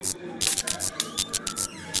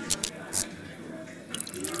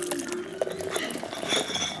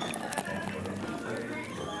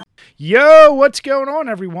Yo, what's going on,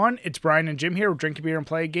 everyone? It's Brian and Jim here. We're drinking beer and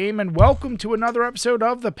play a game, and welcome to another episode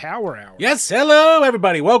of the Power Hour. Yes, hello,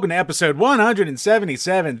 everybody. Welcome to episode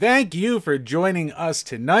 177. Thank you for joining us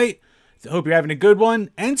tonight. Hope you're having a good one.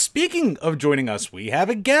 And speaking of joining us, we have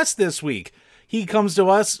a guest this week. He comes to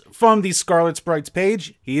us from the Scarlet Sprites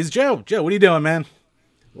page. He is Joe. Joe, what are you doing, man?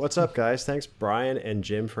 What's up, guys? Thanks, Brian and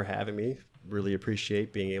Jim, for having me. Really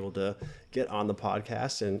appreciate being able to get on the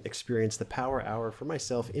podcast and experience the Power Hour for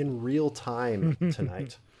myself in real time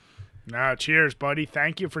tonight. Cheers, buddy.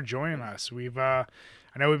 Thank you for joining us. I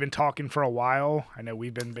know we've been talking for a while. I know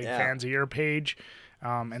we've been big fans of your page.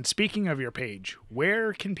 And speaking of your page,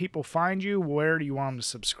 where can people find you? Where do you want them to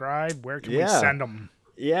subscribe? Where can we send them?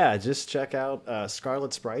 Yeah, just check out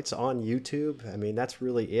Scarlet Sprites on YouTube. I mean, that's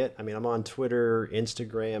really it. I mean, I'm on Twitter,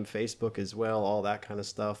 Instagram, Facebook as well, all that kind of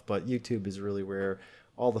stuff. But YouTube is really where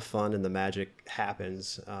all the fun and the magic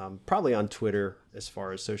happens. Probably on Twitter as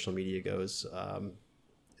far as social media goes.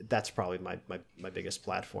 That's probably my biggest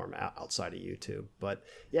platform outside of YouTube. But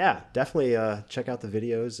yeah, definitely check out the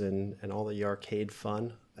videos and all the arcade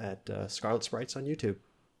fun at Scarlet Sprites on YouTube.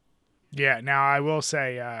 Yeah, now I will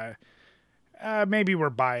say... maybe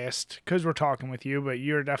we're biased because we're talking with you, but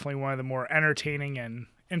you're definitely one of the more entertaining and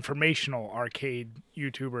informational arcade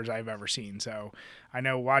YouTubers I've ever seen. So I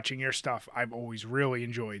know watching your stuff, I've always really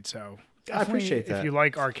enjoyed. So I appreciate that. If you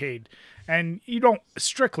like arcade, and you don't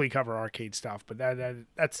strictly cover arcade stuff, but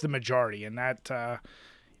that's the majority, and that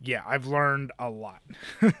I've learned a lot.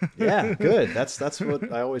 Yeah, good. That's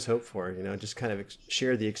what I always hope for. Just kind of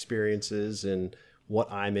share the experiences and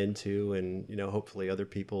what I'm into, and hopefully other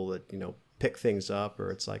people that pick things up, or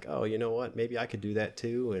it's like, oh, you know what, maybe I could do that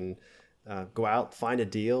too, and go out, find a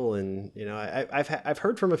deal. And I've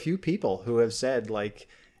heard from a few people who have said, like,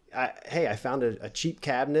 hey, I found a cheap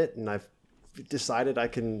cabinet and I've decided I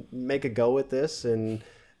can make a go at this, and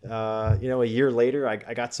a year later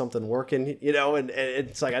I got something working, and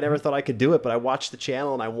it's like I never thought I could do it, but I watched the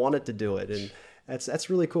channel and I wanted to do it, and that's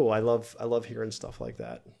really cool. I love hearing stuff like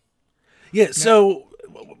that. Yeah, so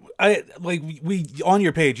we on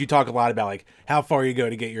your page you talk a lot about like how far you go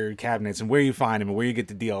to get your cabinets and where you find them and where you get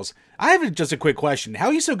the deals. I have just a quick question. How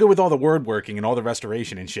are you so good with all the word working and all the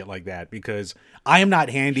restoration and shit like that? Because I am not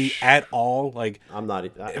handy at all. Like I'm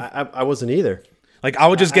not. I wasn't either. Like I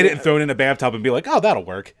would just get it and throw it in a bathtub and be like, oh, that'll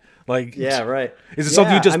work. Like, yeah, right. Is it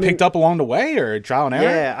something you just picked up along the way, or trial and error?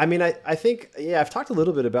 Yeah, I mean, I think I've talked a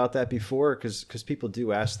little bit about that before because people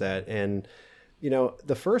do ask that. And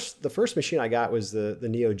the first machine I got was the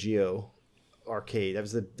Neo Geo arcade. That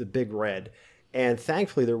was the big red. And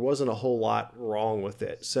thankfully there wasn't a whole lot wrong with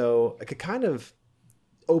it. So I could kind of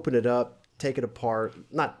open it up, take it apart,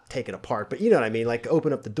 not take it apart, but you know what I mean? Like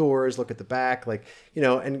open up the doors, look at the back, like,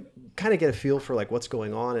 and kind of get a feel for like what's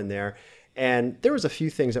going on in there. And there was a few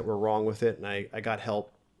things that were wrong with it. And I got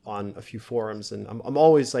help on a few forums, and I'm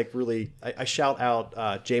always like really, I shout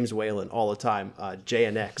out James Whalen all the time,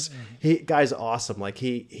 JNX. Guy's awesome. Like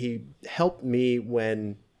he helped me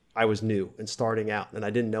when I was new and starting out and I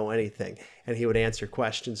didn't know anything, and he would answer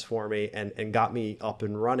questions for me and got me up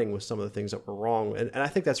and running with some of the things that were wrong. And I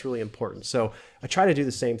think that's really important. So I try to do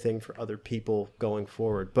the same thing for other people going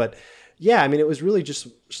forward. But yeah, I mean, it was really just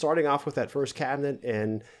starting off with that first cabinet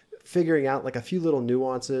and figuring out like a few little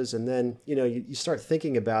nuances, and then you start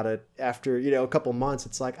thinking about it after a couple months.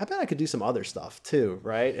 It's like, I bet I could do some other stuff too,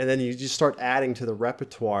 right? And then you just start adding to the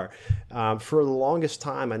repertoire. For the longest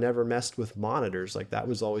time I never messed with monitors. Like that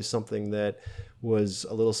was always something that was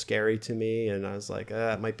a little scary to me, and I was like,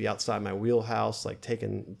 it might be outside my wheelhouse, like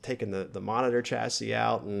taking the monitor chassis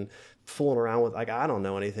out and fooling around with, like, I don't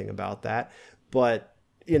know anything about that. But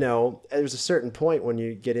there's a certain point when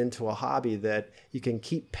you get into a hobby that you can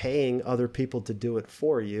keep paying other people to do it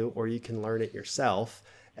for you, or you can learn it yourself.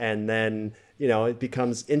 And then, it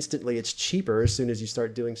becomes instantly, it's cheaper as soon as you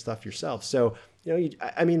start doing stuff yourself. So,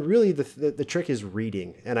 I mean, really the trick is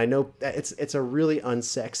reading. And I know it's a really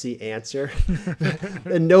unsexy answer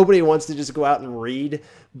and nobody wants to just go out and read,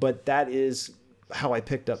 but that is how I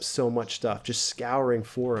picked up so much stuff, just scouring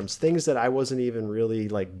forums, things that I wasn't even really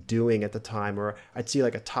like doing at the time. Or I'd see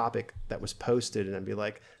like a topic that was posted and I'd be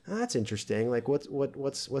like, oh, that's interesting. Like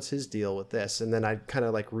what's his deal with this? And then I'd kind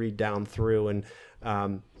of like read down through and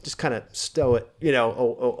just kind of stow it,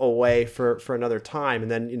 away for another time.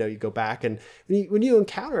 And then, you go back, and when you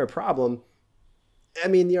encounter a problem, I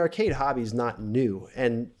mean, the arcade hobby is not new,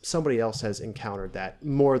 and somebody else has encountered that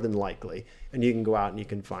more than likely, and you can go out and you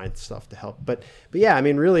can find stuff to help. But yeah, I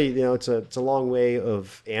mean, really, it's a long way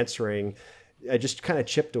of answering. I just kind of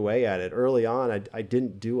chipped away at it early on. I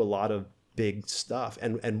didn't do a lot of big stuff,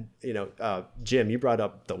 and Jim, you brought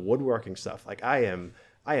up the woodworking stuff. Like I am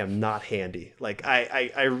I am not handy. Like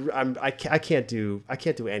I can't do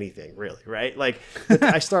anything really, right? Like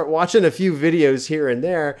I start watching a few videos here and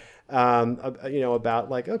there, about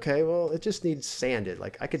like, okay, well, it just needs sanded.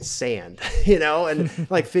 Like I could sand, and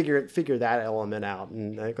like figure that element out.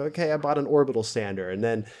 And like, okay, I bought an orbital sander, and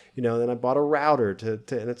then I bought a router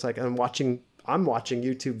and it's like I'm watching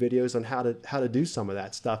YouTube videos on how to do some of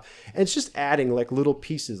that stuff. And it's just adding like little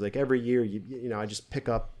pieces. Like every year, I just pick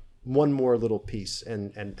up one more little piece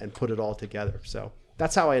and put it all together. So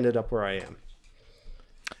that's how I ended up where I am.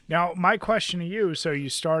 Now, my question to you, so you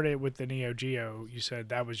started with the Neo Geo, you said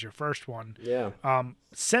that was your first one. Yeah.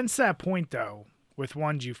 Since that point, though, with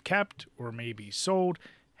ones you've kept or maybe sold,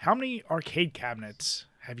 how many arcade cabinets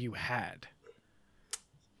have you had?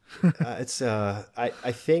 I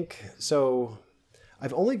think so.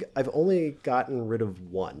 I've only gotten rid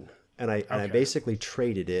of one, and I basically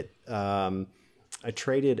traded it. I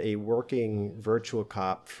traded a working Virtual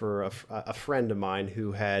Cop for a friend of mine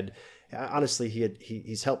who had, honestly,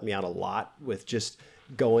 he's helped me out a lot with just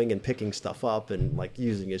going and picking stuff up and like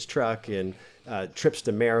using his truck and trips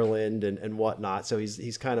to Maryland and whatnot. So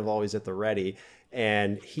he's kind of always at the ready.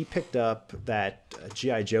 And he picked up that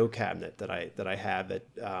G.I. Joe cabinet that I have that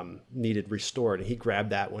needed restored, and he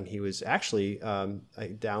grabbed that when he was actually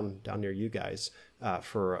down near you guys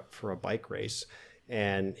for a bike race.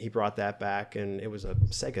 And he brought that back, and it was a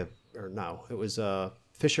Sega, it was a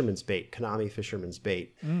Fisherman's Bait, Konami Fisherman's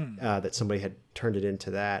Bait, that somebody had turned it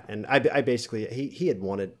into that. And I basically, he had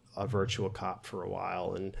wanted a Virtual Cop for a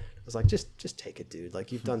while, and I was like, just take it, dude.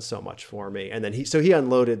 Like, you've done so much for me. And then he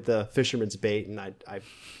unloaded the Fisherman's Bait, and I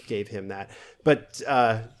gave him that. But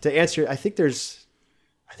to answer, I think there's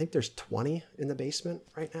 20 in the basement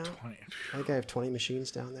right now. 20. I think I have 20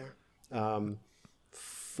 machines down there.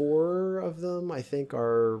 4 of them, I think,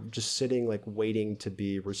 are just sitting like waiting to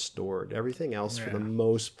be restored. Everything else, for the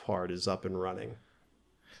most part, is up and running.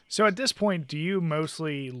 So at this point, do you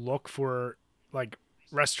mostly look for like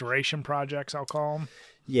restoration projects, I'll call them?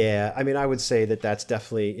 Yeah, I mean, I would say that's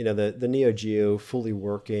definitely, the Neo Geo fully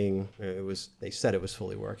working. They said it was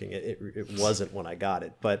fully working. It wasn't when I got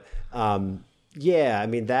it, but yeah, I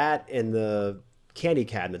mean, that and the candy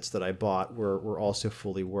cabinets that I bought were also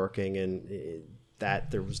fully working, and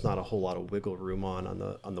that there was not a whole lot of wiggle room on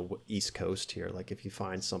the East Coast here. Like if you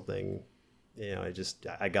find something,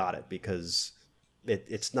 I got it, because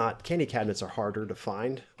it's not, candy cabinets are harder to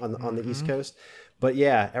find on the East Coast. But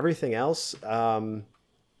yeah, everything else,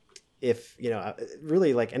 if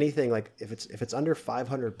really, like anything, like if it's under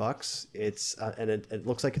 $500, it's and it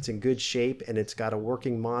looks like it's in good shape, and it's got a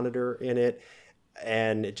working monitor in it,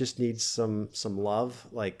 and it just needs some love,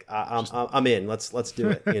 like I'm in. Let's do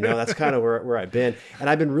it. That's kind of where I've been, and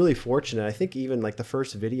I've been really fortunate. I think even like the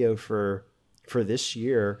first video for this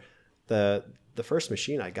year, the first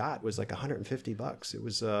machine I got was like $150. It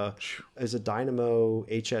was a Dynamo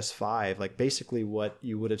HS5, like basically what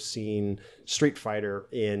you would have seen Street Fighter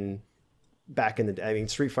in back in the day. I mean,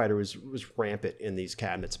 Street Fighter was rampant in these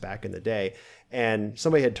cabinets back in the day, and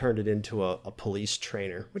somebody had turned it into a police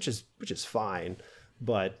trainer, which is fine,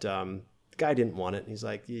 but the guy didn't want it. He's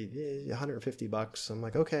like, $150. I'm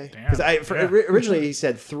like, okay, because originally he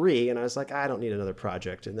said 3, and I was like, I don't need another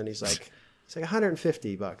project, and then he's like, it's like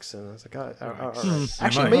 $150, and I was like, all right.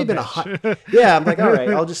 Actually, it may have been $100. Yeah, I'm like, all right,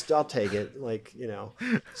 I'll take it, like,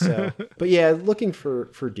 So, but yeah, looking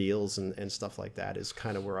for deals and stuff like that is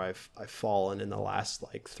kind of where I've fallen in the last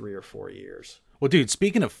like 3 or 4 years. Well, dude,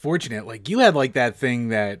 speaking of fortunate, like you had like that thing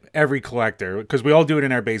that every collector, because we all do it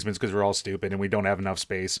in our basements because we're all stupid and we don't have enough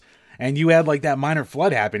space. And you had like that minor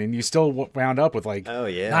flood happen, and you still wound up with like,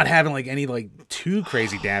 not having like any like too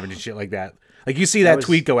crazy damage and shit like that. Like you see that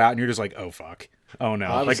tweet go out, and you're just like, oh fuck, oh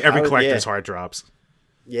no, like every collector's heart drops.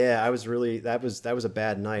 Yeah, I was really, that was a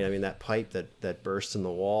bad night. I mean, that pipe that burst in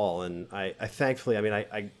the wall, and I thankfully, I mean,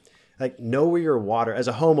 I like know where your water, as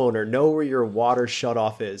a homeowner, know where your water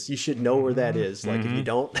shutoff is. You should know where that is. Like if you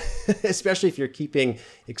don't, especially if you're keeping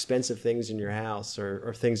expensive things in your house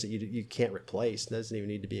or things that you can't replace, it doesn't even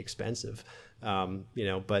need to be expensive.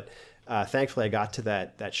 But thankfully I got to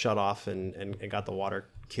that shutoff and got the water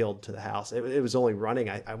killed to the house. It was only running,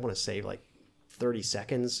 I want to say like 30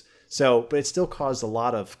 seconds. So, but it still caused a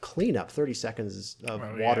lot of cleanup. 30 seconds of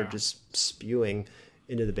water just spewing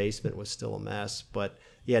into the basement was still a mess. But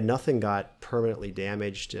yeah, nothing got permanently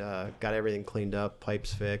damaged. Got everything cleaned up,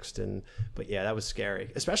 pipes fixed, but yeah, that was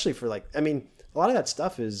scary. Especially for like, I mean, a lot of that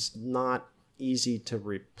stuff is not easy to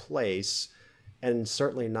replace, and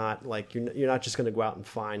certainly not like you're not just going to go out and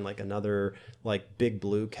find like another like Big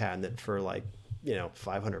Blue cabinet for like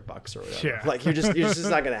 $500 or whatever. Yeah. Like you're just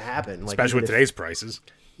not going to happen. Like, especially with today's prices.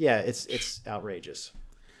 Yeah, it's outrageous.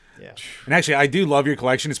 Yeah. And actually, I do love your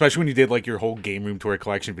collection, especially when you did like your whole game room tour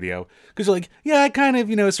collection video. Because you're like, yeah, I kind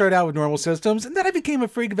of, started out with normal systems, and then I became a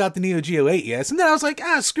freak about the Neo Geo 8, and then I was like,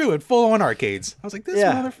 screw it, full on arcades. I was like, this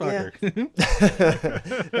motherfucker.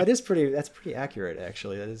 Yeah. That's pretty accurate,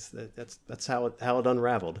 actually. That's how it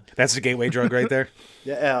unraveled. That's the gateway drug right there.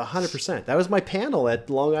 Yeah, 100%. That was my panel at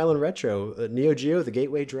Long Island Retro, Neo Geo, the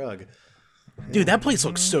gateway drug. Dude, that place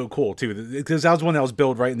looks so cool too. Because that was one that was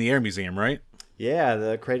built right in the Air Museum, right? Yeah,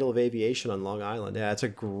 the Cradle of Aviation on Long Island. Yeah, it's a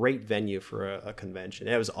great venue for a convention.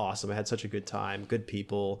 It was awesome. I had such a good time, good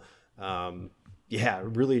people.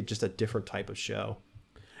 Really just a different type of show.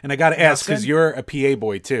 And I got to ask, because you're a PA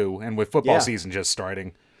boy too, and with football season just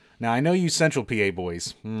starting. Now, I know you Central PA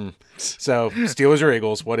boys. So, Steelers or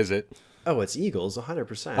Eagles, what is it? Oh, it's Eagles,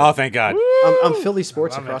 100%. Oh, thank God. I'm Philly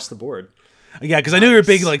sports across the board. Yeah, because I knew you were a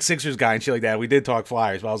big like Sixers guy and shit like that. We did talk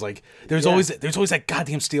Flyers, but I was like, there's always that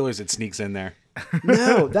goddamn Steelers that sneaks in there.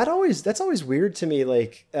 No, that's always weird to me.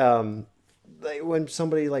 Like when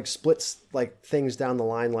somebody like splits like things down the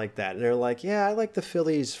line like that, and they're like, yeah, I like the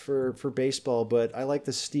Phillies for baseball, but I like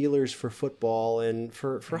the Steelers for football, and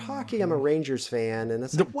for hockey, I'm a Rangers fan. And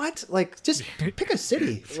it's like, what? Like, just pick a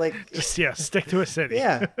city. Like, stick to a city.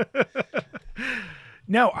 Yeah.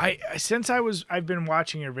 No, I've been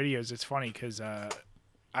watching your videos. It's funny because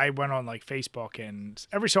I went on like Facebook, and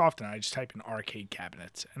every so often I just type in arcade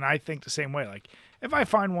cabinets, and I think the same way. Like if I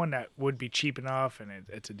find one that would be cheap enough and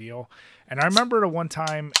it's a deal. And I remember at one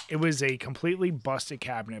time it was a completely busted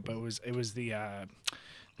cabinet, but it was the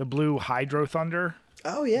blue Hydro Thunder.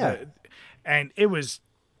 Oh yeah, and it was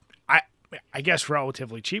I guess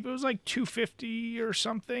relatively cheap. It was like $250 or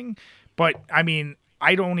something, but I mean.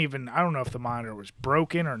 I don't know if the monitor was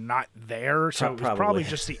broken or not there. So it was probably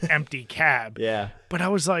just the empty cab. Yeah. But I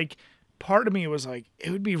was like, part of me was like, it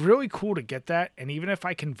would be really cool to get that. And even if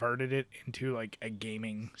I converted it into like a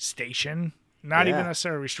gaming station, not even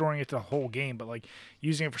necessarily restoring it to the whole game, but like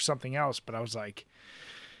using it for something else. But I was like,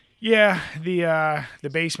 yeah, the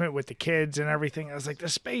basement with the kids and everything. I was like, the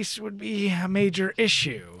space would be a major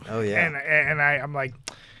issue. Oh yeah. And I'm like,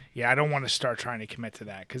 yeah, I don't want to start trying to commit to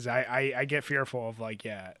that because I get fearful of like,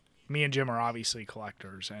 me and Jim are obviously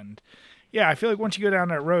collectors. And yeah, I feel like once you go down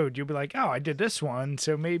that road, you'll be like, oh, I did this one,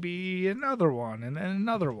 so maybe another one and then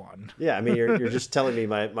another one. Yeah, I mean, you're just telling me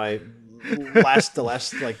my the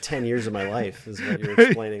last like 10 years of my life is what you're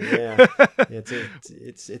explaining. Yeah,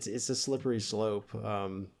 it's a slippery slope.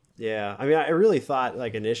 Yeah, I mean, I really thought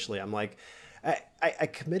like initially, I'm like, I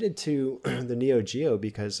committed to the Neo Geo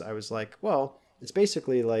because I was like, well. It's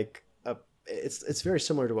basically like it's very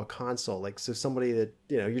similar to a console. Like, so somebody that,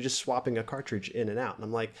 you're just swapping a cartridge in and out. And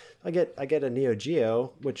I'm like, I get a Neo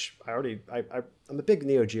Geo, which I'm a big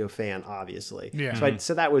Neo Geo fan, obviously. Yeah.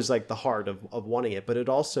 So that was like the heart of wanting it. But it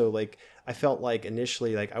also like, I felt like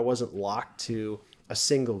initially, like I wasn't locked to a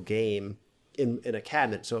single game in a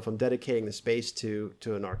cabinet. So if I'm dedicating the space to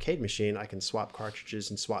an arcade machine, I can swap cartridges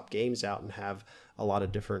and swap games out and have a lot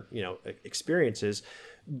of different, experiences.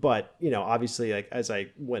 But, obviously, like as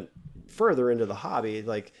I went further into the hobby,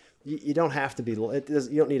 like you don't have to be, you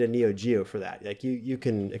don't need a Neo Geo for that. Like you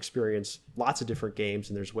can experience lots of different games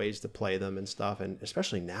and there's ways to play them and stuff. And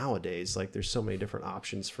especially nowadays, like there's so many different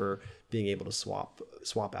options for being able to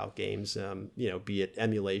swap out games, be it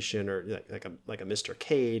emulation or like a Mr.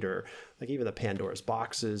 Cade or like even the Pandora's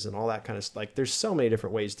boxes and all that kind of stuff. Like there's so many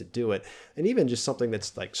different ways to do it. And even just something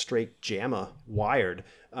that's like straight JAMA wired,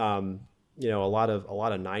 a lot of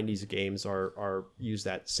 90s games are use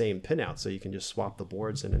that same pinout, so you can just swap the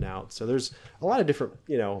boards in and out. So there's a lot of different,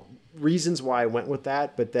 reasons why I went with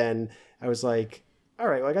that. But then I was like, all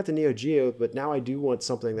right, well, I got the Neo Geo, but now I do want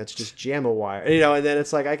something that's just JAMA wire, and then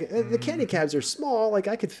it's like, the candy cabs are small. Like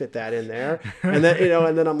I could fit that in there. And then,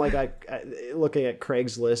 and then I'm like, I looking at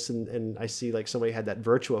Craigslist and I see like somebody had that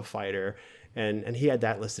Virtua Fighter and he had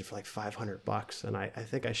that listed for like $500. And I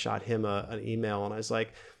think I shot him an email and I was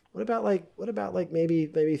like, what about like maybe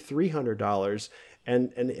 $300?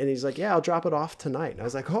 And he's like, yeah, I'll drop it off tonight. And I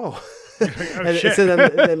was like, oh. So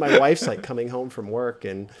then my wife's like coming home from work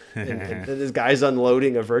and this guy's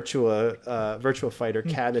unloading a Virtua Fighter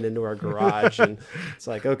cabinet into our garage. And it's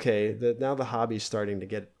like, okay, now the hobby's starting to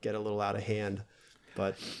get a little out of hand.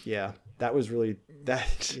 But yeah, that was really,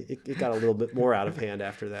 it got a little bit more out of hand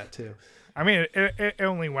after that too. I mean, it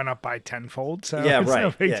only went up by tenfold, so yeah, it's right.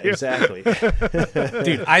 No big deal. Exactly.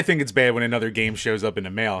 Dude, I think it's bad when another game shows up in the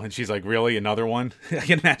mail, and she's like, "Really, another one?" I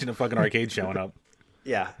can imagine a fucking arcade showing up.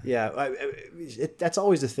 That's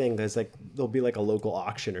always the thing. There's like there'll be like a local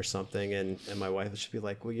auction or something, and my wife will just be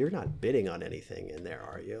like, "Well, you're not bidding on anything in there,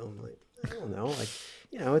 are you?" I'm like, "I don't know." Like,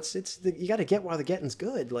 you got to get while the getting's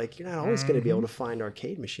good. Like, you're not always going to be able to find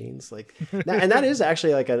arcade machines. Like, and that is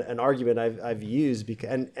actually like an argument I've used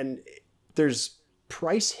because and there's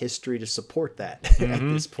price history to support that at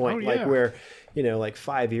this point. Like where, like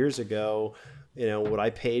 5 years ago, what I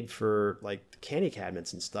paid for like the candy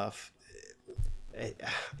cabinets and stuff.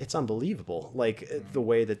 It's unbelievable, like the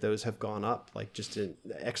way that those have gone up, like just in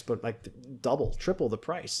like double, triple the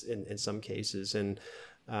price in some cases, and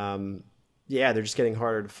they're just getting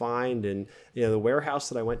harder to find. And the warehouse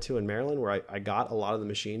that I went to in Maryland, where I got a lot of the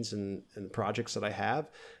machines and projects that I have,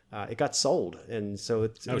 it got sold, and so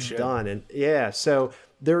it's done. And so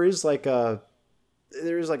there is like a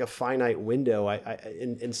finite window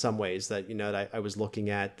in some ways that that I was looking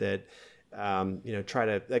at that. Try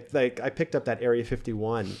to like I picked up that Area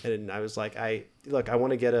 51 and I was like, I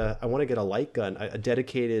want to get a light gun, a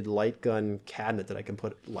dedicated light gun cabinet that I can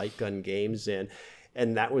put light gun games in.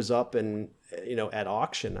 And that was up and, at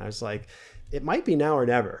auction. I was like, it might be now or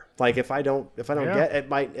never. Like if I don't get it,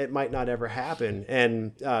 might not ever happen.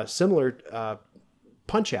 And, similar,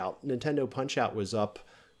 Punch-Out, Nintendo Punch-Out was up,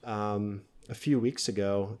 a few weeks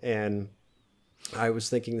ago. And I was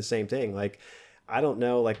thinking the same thing. Like, I don't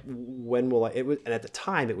know, like when will it was, and at the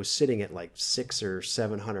time it was sitting at like $600 or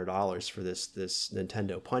 $700 for this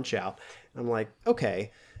Nintendo Punch-Out. I'm like,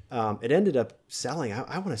 okay. It ended up selling.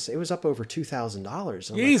 I want to say it was up over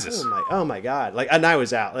 $2,000. Jesus! Like, oh my god! Like, and I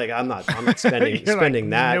was out. Like, I'm not spending like,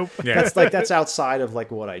 that. Nope. Yeah. That's outside of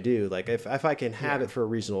like what I do. Like, if I can have it for a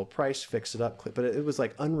reasonable price, fix it up. But it was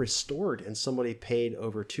like unrestored, and somebody paid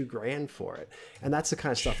over $2,000 for it. And that's the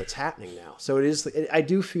kind of stuff that's happening now. So it is. I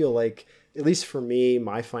do feel like, at least for me,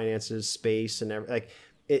 my finances, space, and everything, like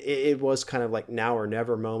it was kind of like now or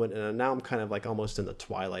never moment. And now I'm kind of like almost in the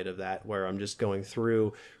twilight of that, where I'm just going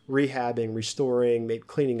through rehabbing, restoring, maybe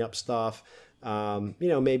cleaning up stuff.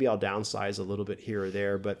 Maybe I'll downsize a little bit here or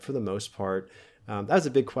there, but for the most part, that was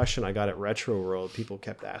a big question I got at Retro World. People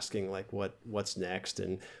kept asking like, what's next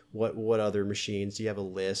and what other machines? Do you have a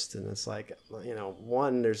list? And it's like,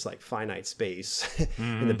 one, there's like finite space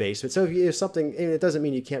in the basement. So if you have something, and it doesn't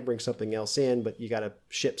mean you can't bring something else in, but you got to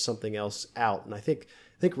ship something else out. And I think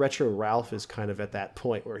Retro Ralph is kind of at that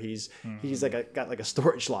point where he's like got like a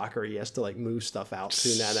storage locker. He has to like move stuff out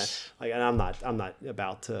soon. And I'm not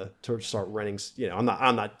about to start renting. I'm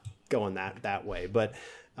not going that way. But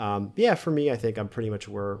for me, I think I'm pretty much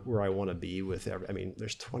where I want to be with.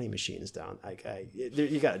 There's 20 machines down.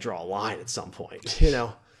 You got to draw a line at some point.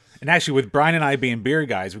 And actually, with Brian and I being beer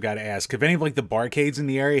guys, we got to ask, if any of like the barcades in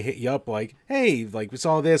the area hit you up like, hey, like we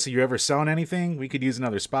saw this, are you ever selling anything? We could use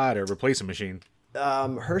another spot or replace a machine.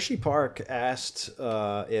 Hershey Park asked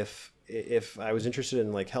if I was interested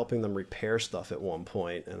in like helping them repair stuff at one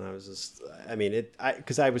point, and I was just,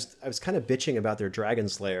 because I was kind of bitching about their Dragon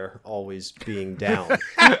Slayer always being down.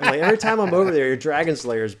 Like every time I'm over there, your Dragon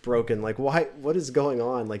Slayer is broken. Like, why? What is going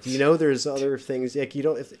on? Like, there's other things. Like, you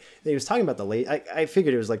don't. If he was talking about I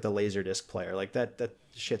figured it was like the Laserdisc player. Like that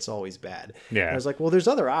shit's always bad. Yeah. And I was like, well, there's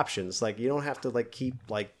other options. Like, you don't have to like keep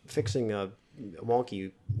like fixing a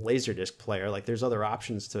wonky Laserdisc player. Like, there's other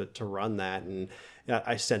options to run that. And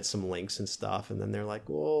I sent some links and stuff, and then they're like,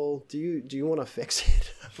 well, do you want to fix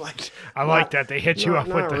it? I'm like, I like that they hit you up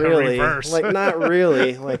with the really. reverse. Like, not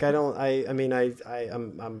really. Like,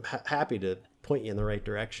 I'm happy to point you in the right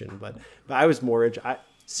direction, but I was more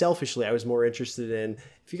selfishly, I was more interested in,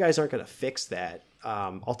 if you guys aren't going to fix that,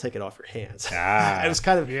 I'll take it off your hands. I was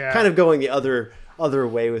kind of going the other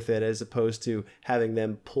way with it, as opposed to having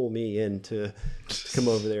them pull me in to come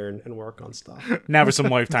over there and work on stuff. Now for some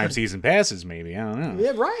lifetime season passes, maybe. I don't know.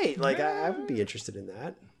 Yeah, right. Like, I would be interested in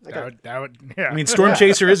that. That would, yeah. I mean, Storm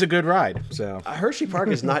Chaser is a good ride. So Hershey Park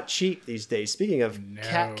is not cheap these days. Speaking of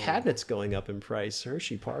cabinets going up in price,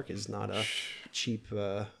 Hershey Park is not a cheap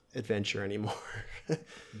adventure anymore.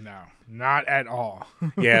 No, not at all.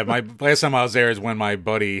 Yeah, my last time I was there is when my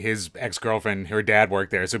buddy, his ex-girlfriend, her dad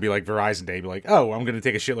worked there. So it'd be like Verizon Day, be like, oh, I'm going to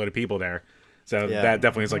take a shitload of people there. So that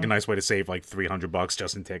definitely is like a nice way to save like $300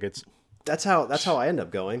 just in tickets. That's how I end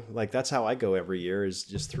up going. Like, that's how I go every year, is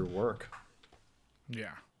just through work.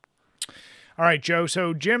 Yeah. All right, Joe.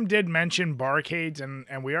 So Jim did mention barcades,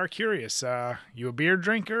 and we are curious. You a beer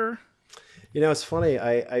drinker? It's funny.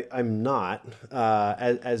 I'm not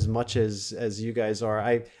as much as you guys are.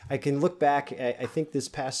 I can look back. I think this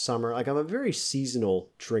past summer, like, I'm a very seasonal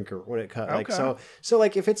drinker when it comes. Like, so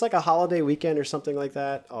like if it's like a holiday weekend or something like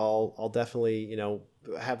that, I'll definitely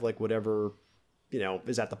have like whatever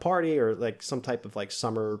is at the party, or like some type of like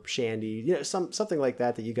summer shandy, something like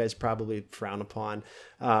that you guys probably frown upon.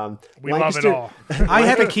 We love it all. I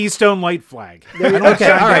have a Keystone Light flag. Okay, all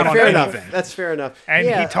right, fair enough. That's fair enough. And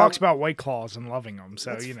he talks about White Claws and loving them,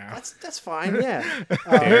 so that's fine. Yeah,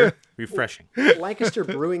 They're refreshing. Lancaster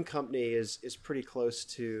Brewing Company is pretty close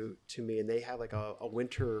to me, and they have like a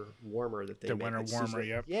winter warmer that they make. Winter warmer.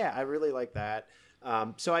 Yep. Yeah, I really like that.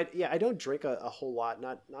 So I don't drink a whole lot,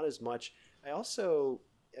 not as much. I also,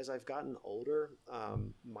 as I've gotten older,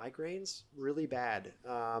 migraines really bad,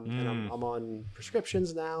 and I'm on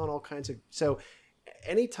prescriptions now and all kinds of. So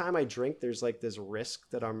anytime I drink, there's like this risk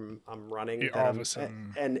that I'm running, all of a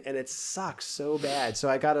sudden, and it sucks so bad. So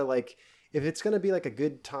I gotta like, if it's gonna be like a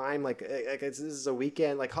good time, like this is a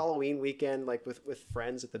weekend, like Halloween weekend, like with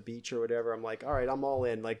friends at the beach or whatever, I'm like, all right, I'm all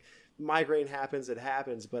in. Like migraine happens, it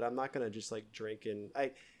happens, but I'm not gonna just like drink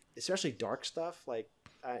especially dark stuff like.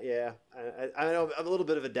 I know I'm a little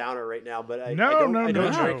bit of a downer right now, but I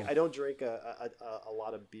don't drink a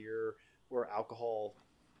lot of beer or alcohol.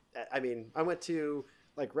 I mean, I went to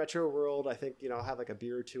like Retro World. I think I'll have like a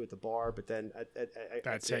beer or two at the bar, but then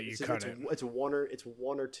that's it. You cut it. It's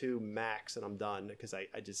one or two max, and I'm done because I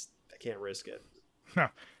can't risk it. No,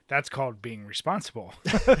 that's called being responsible.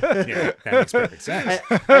 Yeah, that makes perfect sense.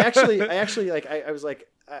 I actually like I was like.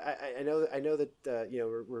 I know that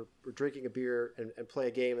we're drinking a beer and play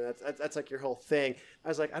a game, and that's like your whole thing. I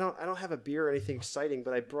was like, I don't have a beer or anything exciting,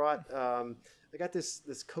 but I brought I got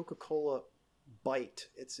this Coca-Cola Bite.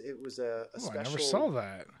 It was a special I never saw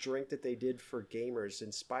that drink that they did for gamers,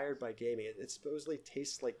 inspired by gaming. It supposedly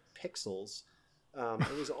tastes like pixels.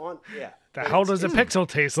 It was on, yeah. The hell does a pixel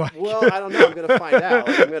taste like? Well, I don't know. I'm going to find out.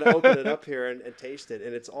 I'm going to open it up here and taste it.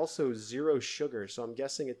 And it's also 0 sugar. So I'm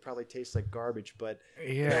guessing it probably tastes like garbage. But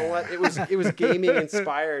you know what? It was gaming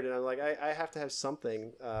inspired. And I'm like, I have to have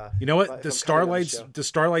something. You know what? The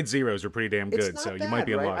Starlight Zeros are pretty damn good. So you might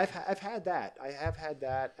be in luck. I've had that. I have had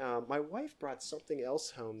that. My wife brought something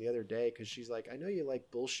else home the other day because she's like, I know you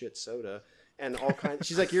like bullshit soda. And all kinds.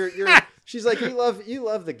 She's like, she's like, you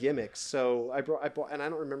love the gimmicks. So I brought, and I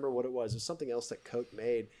don't remember what it was. It was something else that Coke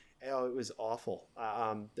made. Oh, it was awful.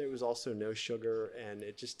 There was also no sugar, and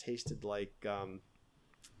it just tasted like,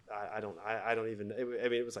 I don't even.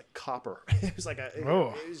 It was like copper. It was like it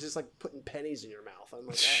was just like putting pennies in your mouth. I'm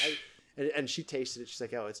like, and she tasted it. She's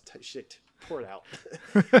like, oh, it's shit. Pour it out.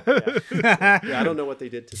 Yeah, I don't know what they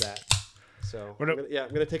did to that. So I'm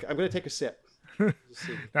gonna take a sip.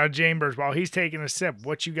 Now, Chambers, while he's taking a sip,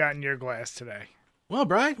 what you got in your glass today? Well,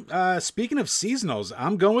 Brian, speaking of seasonals,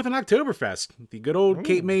 I'm going with an Oktoberfest. The good old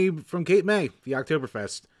Cape May from Cape May, the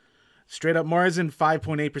Oktoberfest. Straight up Marzen,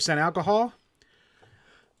 5.8% alcohol.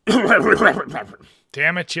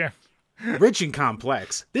 Damn it, you. Rich and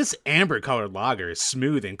complex. This amber-colored lager is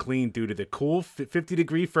smooth and clean due to the cool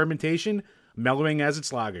 50-degree fermentation, mellowing as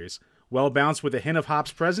its lagers. Well balanced with a hint of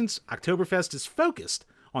hops presence, Oktoberfest is focused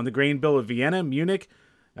on the grain bill of Vienna, Munich,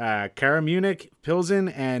 Cara Munich, Pilsen,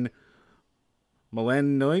 and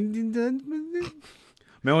Melanoidin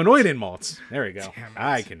malts. There we go.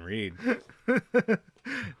 I can read.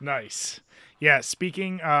 Nice. Yeah,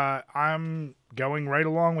 speaking, I'm going right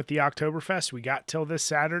along with the Oktoberfest. We got till this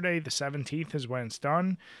Saturday. The 17th is when it's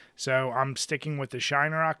done. So I'm sticking with the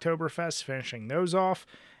Shiner Oktoberfest, finishing those off.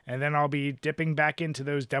 And then I'll be dipping back into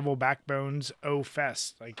those Devil Backbones O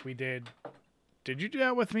Fest like we did. Did you do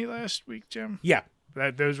that with me last week, Jim? Yeah.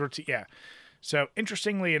 Those were yeah. So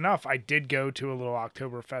interestingly enough, I did go to a little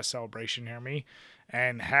Oktoberfest celebration near me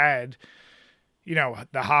and had, the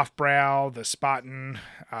Hofbrau, the Spaten,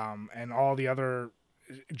 and all the other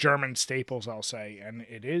German staples, I'll say. And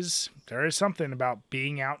there is something about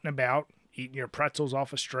being out and about, eating your pretzels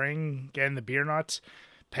off a string, getting the beer nuts,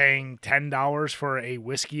 paying $10 for a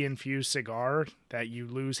whiskey-infused cigar that you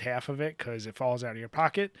lose half of it because it falls out of your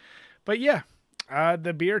pocket. But yeah.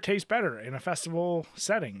 The beer tastes better in a festival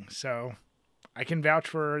setting, so I can vouch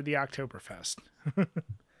for the Oktoberfest.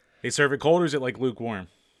 They serve it cold, or is it like lukewarm?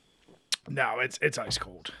 No, it's ice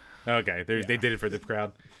cold. Okay, they did it for the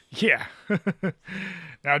crowd. Yeah.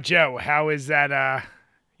 Now, Joe, how is that?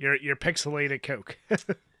 Your pixelated Coke?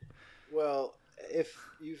 Well, if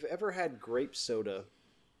you've ever had grape soda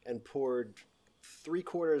and poured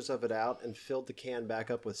 3/4 of it out and filled the can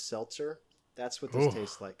back up with seltzer, that's what this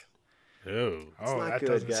tastes like. Oh, that good,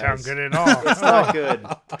 doesn't guys. sound good at all. It's not good.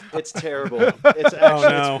 It's terrible. It's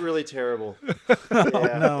actually it's really terrible.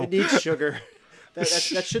 Yeah, no. It needs sugar. That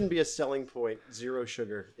shouldn't be a selling point. 0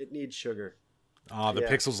 sugar. It needs sugar. Oh, the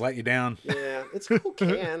pixels let you down. Yeah, it's a cool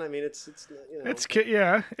can. I mean, it's it's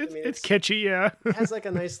kitschy. Yeah, it has like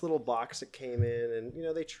a nice little box that came in,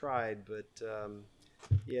 and they tried, but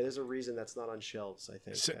Yeah, there's a reason that's not on shelves, I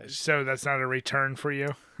think. So that's not a return for you?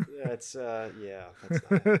 That's that's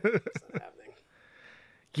not happening.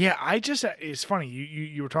 Yeah, it's funny.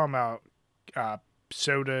 You were talking about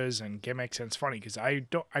sodas and gimmicks, and it's funny because I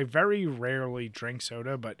very rarely drink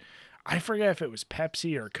soda, but I forget if it was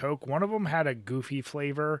Pepsi or Coke. One of them had a goofy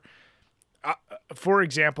flavor. For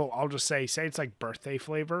example, I'll just say it's like birthday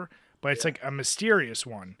flavor, but it's like a mysterious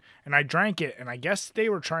one. And I drank it, and I guess they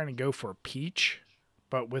were trying to go for peach,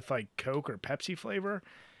 but with like Coke or Pepsi flavor.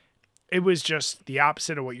 It was just the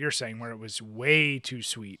opposite of what you're saying, where it was way too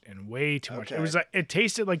sweet and way too much. It was like, it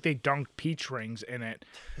tasted like they dunked peach rings in it,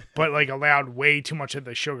 but like allowed way too much of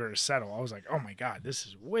the sugar to settle. I was like, oh my God, this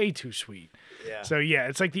is way too sweet. Yeah. So yeah,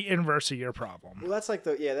 it's like the inverse of your problem. Well, that's like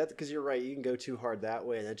that because you're right. You can go too hard that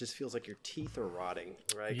way, and it just feels like your teeth are rotting,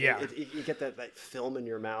 right? Yeah. You get that film in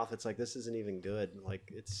your mouth. It's like, this isn't even good.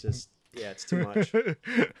 Like, it's just, it's too much.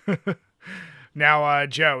 Now,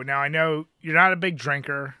 Joe, I know you're not a big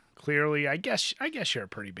drinker. Clearly, I guess you're a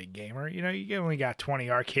pretty big gamer. You know, you only got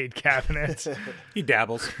 20 arcade cabinets. He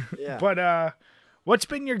dabbles. Yeah. But what's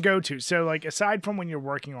been your go-to? So, like, aside from when you're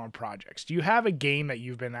working on projects, do you have a game that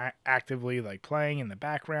you've been actively like playing in the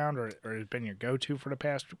background, or has been your go-to for the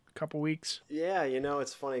past couple weeks? Yeah,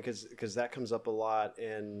 it's funny because that comes up a lot,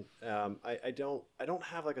 and I don't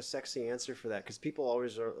have like a sexy answer for that, because people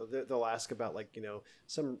always they'll ask about like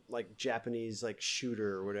some like Japanese like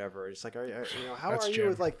shooter or whatever. It's like, how That's are you Jim.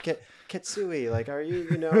 with like Ketsui? Like, are you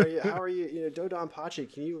how are you Dodon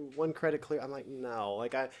Pachi? Can you one credit clear? I'm like, no,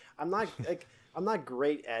 like I'm not like. I'm not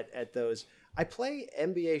great at those. I play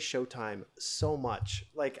NBA Showtime so much.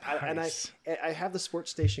 Like, Nice. I have the Sports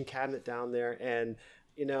Station cabinet down there, and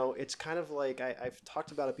it's kind of like I've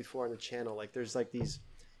talked about it before on the channel. Like, they're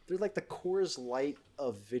like the Coors Light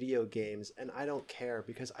of video games, and I don't care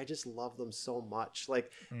because I just love them so much. Like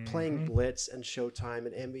playing Blitz and Showtime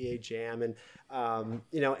and NBA Jam, and and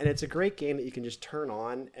it's a great game that you can just turn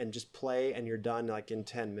on and just play, and you're done like in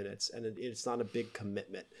 10 minutes, and it's not a big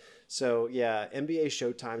commitment. So yeah, NBA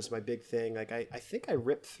Showtime is my big thing. Like I think I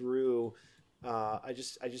ripped through. I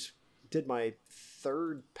just did my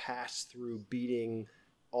third pass through beating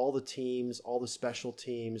all the teams, all the special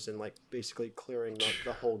teams, and like basically clearing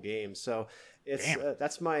the whole game. So it's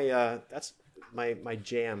that's my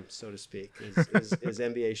jam, so to speak, is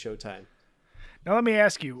NBA Showtime. Now, let me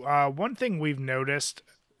ask you, one thing we've noticed,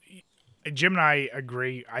 Jim and I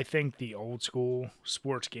agree, I think the old school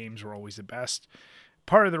sports games were always the best.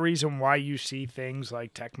 Part of the reason why you see things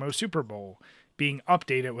like Tecmo Super Bowl being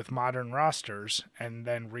updated with modern rosters and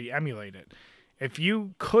then re-emulate it. If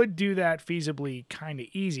you could do that feasibly kind of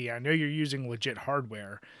easy, I know you're using legit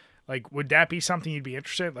hardware, like, would that be something you'd be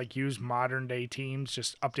interested in? Like, use modern day teams,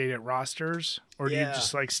 just updated rosters? Or do you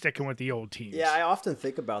just like sticking with the old teams? Yeah, I often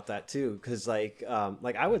think about that too, because like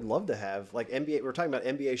I would love to have like NBA. We're talking about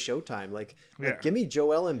NBA Showtime. Like give me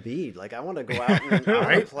Joel Embiid. Like, I want to go out and I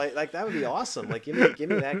wanna play. Like, that would be awesome. Like, give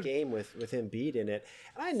me that game with Embiid in it.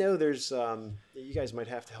 And I know there's you guys might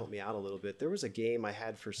have to help me out a little bit. There was a game I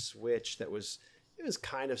had for Switch that was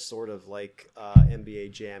kind of sort of like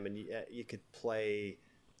NBA Jam, and you could play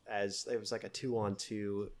as it was like a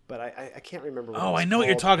 2-on-2, but I can't remember what it was I know what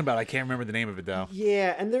you're called. talking about. I can't remember the name of it though.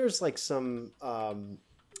 Yeah, and there's like some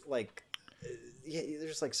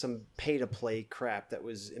there's like some pay to play crap that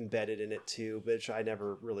was embedded in it too, which I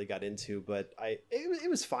never really got into, but it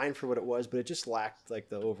was fine for what it was, but it just lacked like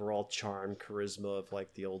the overall charm, charisma of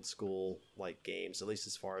like the old school like games, at least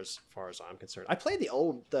as far as I'm concerned. I played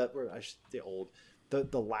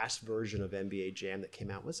the last version of NBA Jam that came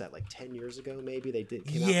out. Was that like 10 years ago? Maybe came out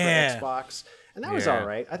for Xbox, and that was all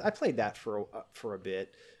right. I played that for a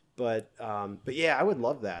bit, but yeah, I would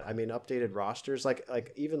love that. I mean, updated rosters,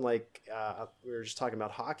 like even like we were just talking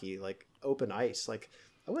about hockey, like open ice. Like,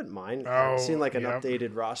 I wouldn't mind seeing like an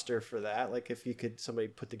updated roster for that. Like, if somebody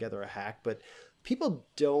put together a hack, but people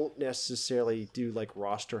don't necessarily do like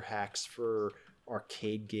roster hacks for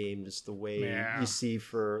arcade games the way you see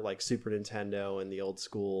for like Super Nintendo and the old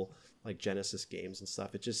school like Genesis games and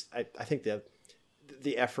stuff. It just I think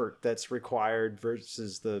the effort that's required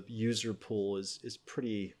versus the user pool is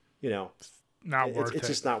pretty, not worth it. It's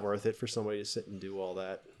just not worth it for somebody to sit and do all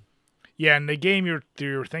that. Yeah, and the game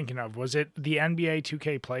you're thinking of, was it the NBA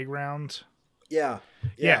 2K Playground? Yeah.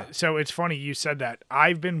 So it's funny you said that.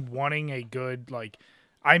 I've been wanting a good, like,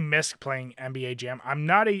 I miss playing NBA Jam. I'm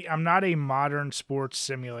not a modern sports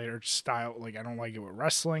simulator style. Like, I don't like it with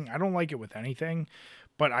wrestling. I don't like it with anything,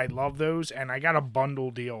 but I love those. And I got a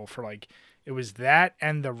bundle deal for like, it was that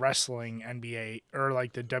and the wrestling NBA, or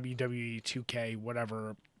like the WWE 2K,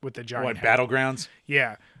 whatever, with the giant head. Battlegrounds?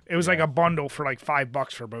 Yeah. It was like a bundle for like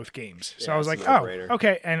 $5 for both games. So Yeah, I was it's like, a oh, no-brainer.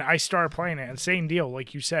 okay. And I started playing it. And same deal,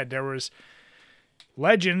 like you said, there was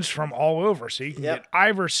legends from all over. So you can Yep. get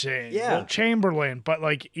Iverson, Yeah. Wilt Chamberlain, but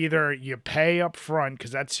like either you pay up front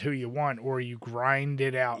because that's who you want, or you grind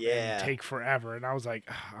it out Yeah. and take forever. And I was like,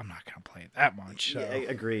 "Ugh, I'm not gonna play it that much. So. Yeah,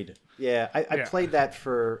 agreed. Yeah, I Yeah. played it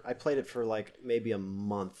for like maybe a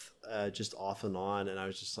month, just off and on, and I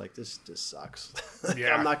was just like, this sucks.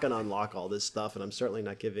 Yeah. I'm not going to unlock all this stuff, and I'm certainly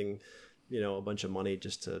not giving, a bunch of money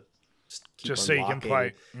just to keep Just so you can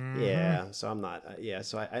unlocking. play. Yeah, so I'm not.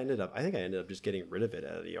 So I ended up just getting rid of it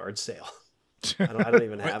at a yard sale. I don't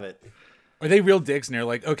even have it. Are they real dicks? And they're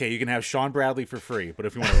like, okay, you can have Sean Bradley for free, but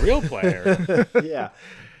if you want a real player, Yeah,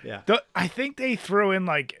 yeah. I think they throw in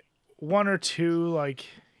like one or two, like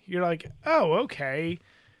you're like, oh, okay,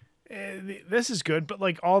 this is good, but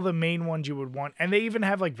like all the main ones you would want, and they even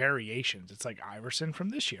have like variations. It's like Iverson from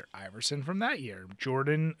this year, Iverson from that year,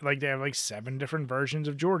 Jordan. Like they have like 7 different versions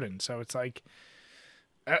of Jordan, so it's like,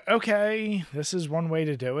 okay, this is one way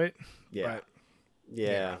to do it. Yeah.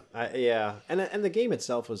 But Yeah. And the game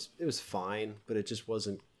itself was fine, but it just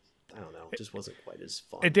wasn't. I don't know. It just wasn't quite as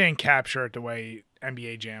fun. it didn't capture it the way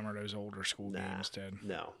NBA Jam or those older school games did.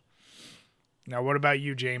 No. Now, what about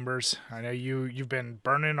you, Chambers? I know you've been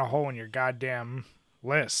burning a hole in your goddamn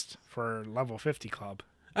list for Level 50 Club.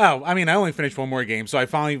 oh, I mean, I only finished one more game, so I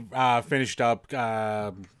finally finished up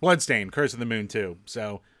Bloodstained, Curse of the Moon 2.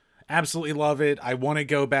 So absolutely love it. I want to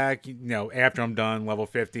go back, after I'm done level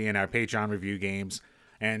 50 and our Patreon review games,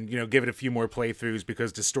 and give it a few more playthroughs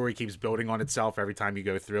because the story keeps building on itself every time you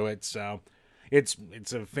go through it. So it's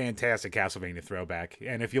a fantastic Castlevania throwback.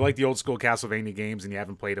 And if you like the old school Castlevania games and you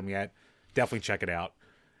haven't played them yet, definitely check it out.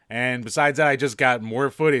 And besides that, I just got more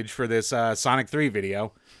footage for this Sonic 3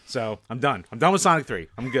 video. So I'm done. I'm done with Sonic 3.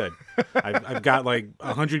 I'm good. I've got like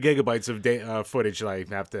 100 gigabytes of footage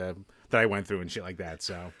that I went through and shit like that.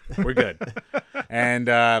 So we're good. And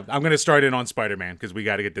I'm going to start in on Spider-Man because we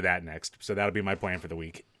got to get to that next. So that'll be my plan for the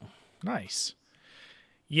week. Nice.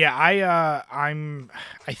 Yeah, I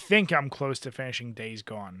think I'm close to finishing Days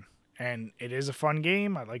Gone. And it is a fun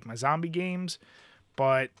game. I like my zombie games,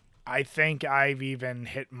 but I think I've even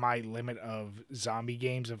hit my limit of zombie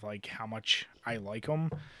games of like how much I like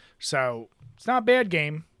them. So it's not a bad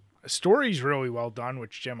game. The story's really well done,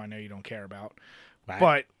 which Jim, I know you don't care about,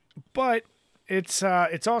 Right. but it's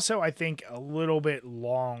also, I think, a little bit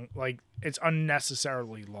long. Like it's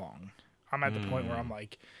unnecessarily long. I'm at the point where I'm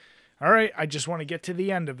like, all right, I just want to get to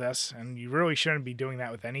the end of this, and you really shouldn't be doing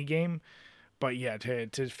that with any game. But yeah, to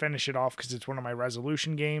finish it off because it's one of my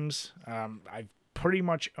resolution games. I've pretty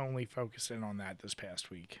much only focused in on that this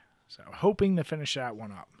past week. So hoping to finish that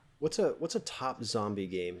one up. What's a top zombie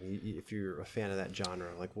game? If you're a fan of that genre,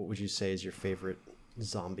 like what would you say is your favorite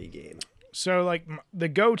zombie game? So like the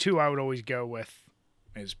go-to I would always go with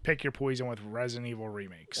is pick your poison with Resident Evil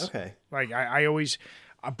remakes. Okay. Like I always,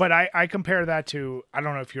 but I compare that to, I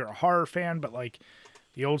don't know if you're a horror fan, but like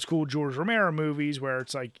the old school George Romero movies where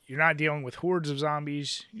it's like you're not dealing with hordes of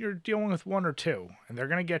zombies, you're dealing with one or two, and they're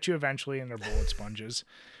going to get you eventually, and they're bullet sponges.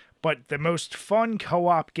 But the most fun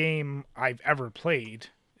co-op game I've ever played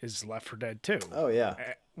is Left 4 Dead 2. Oh yeah.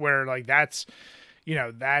 Where like that's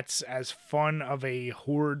as fun of a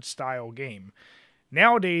horde style game.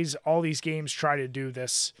 Nowadays, all these games try to do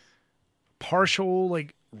this partial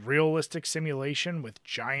like realistic simulation with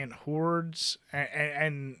giant hordes,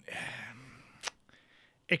 and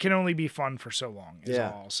it can only be fun for so long, is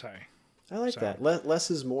all I'll say. I like that. Less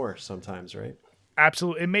is more sometimes, right?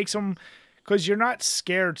 Absolutely. It makes them, because you're not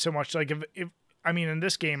scared so much. Like, if I mean, in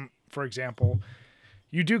this game, for example,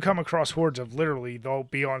 you do come across hordes of literally, they'll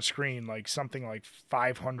be on screen like something like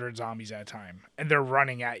 500 zombies at a time, and they're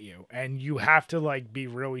running at you. And you have to like be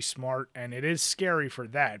really smart, and it is scary for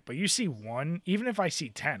that. But you see one, even if I see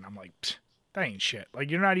 10, I'm like, that ain't shit. Like,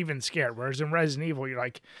 you're not even scared. Whereas in Resident Evil, you're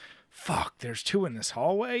like, fuck, there's 2 in this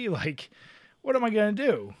hallway? Like, what am I going to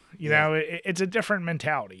do? You know, it's a different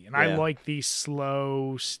mentality. And I like the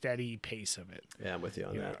slow, steady pace of it. Yeah, I'm with you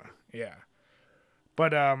on that. Yeah.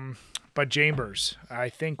 But Chambers, I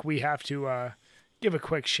think we have to give a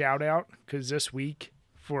quick shout out because this week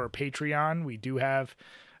for Patreon, we do have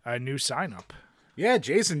a new sign up. Yeah,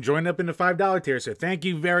 Jason joined up in the $5 tier, so thank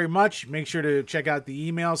you very much. Make sure to check out the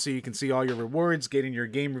email so you can see all your rewards, get in your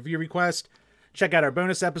game review request, check out our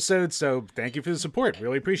bonus episodes, so thank you for the support.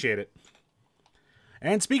 Really appreciate it.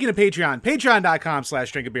 And speaking of Patreon,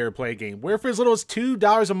 patreon.com/drinkabeerplay-a-game, where for as little as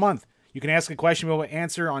 $2 a month, you can ask a question we'll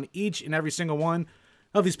answer on each and every single one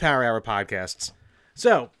of these Power Hour podcasts.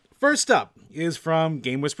 So, first up is from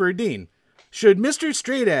Game Whisperer Dean. Should Mr.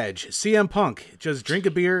 Straight Edge, CM Punk, just drink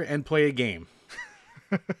a beer and play a game?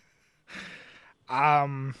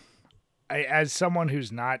 As someone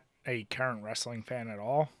who's not a current wrestling fan at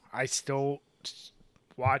all, I still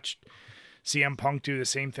watched CM Punk do the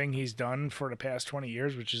same thing he's done for the past 20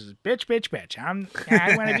 years, which is bitch, bitch, bitch.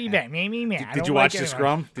 I want to be back. Me. Did you watch the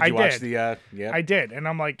scrum? Did you watch the? Yeah, I did, and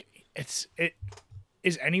I'm like, is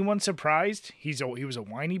anyone surprised? He was a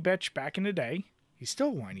whiny bitch back in the day. He's still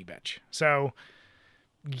a whiny bitch. So,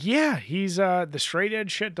 yeah, he's the straight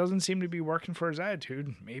edge shit doesn't seem to be working for his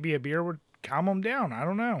attitude. Maybe a beer would calm him down. I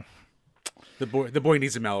don't know. The boy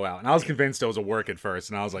needs to mellow out. And I was convinced it was a work at first,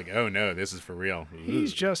 and I was like, oh no, this is for real.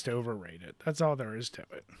 He's just overrated. That's all there is to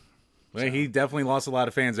it. Well, he definitely lost a lot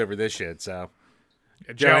of fans over this shit. So,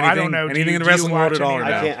 Joe, I don't know. Anything in the wrestling world at all? Or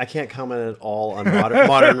no? I can't comment at all on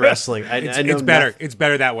modern wrestling. I know it's better. It's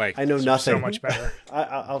better that way. I know nothing. So much better.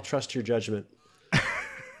 I'll trust your judgment.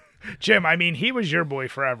 Jim, I mean, he was your boy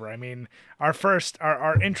forever. I mean, our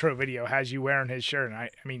intro video has you wearing his shirt, and I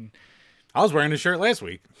mean, I was wearing his shirt last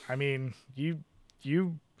week. I mean, you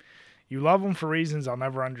love him for reasons I'll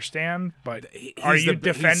never understand, but are you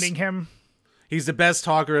defending him? He's the best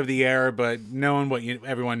talker of the era, but knowing what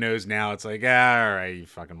everyone knows now, it's like, all right, you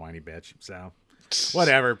fucking whiny bitch. So,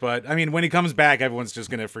 whatever. But, I mean, when he comes back, everyone's just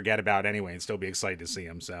going to forget about it anyway and still be excited to see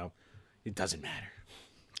him. So, it doesn't matter.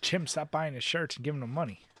 Jim, stop buying his shirts and giving him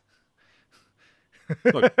money.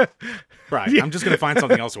 Look, Brian, I'm just going to find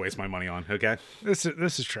something else to waste my money on, okay? This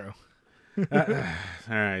is true. All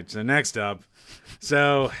right, so next up.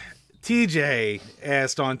 So, TJ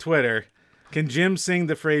asked on Twitter, can Jim sing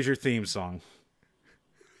the Frasier theme song?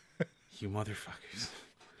 You motherfuckers.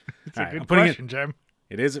 It's a good question, Jim.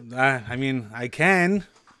 It is. I mean, I can.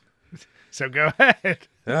 So go ahead.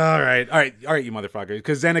 All right, you motherfuckers.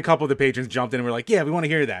 Because then a couple of the patrons jumped in and were like, yeah, we want to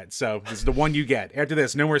hear that. So this is the one you get. After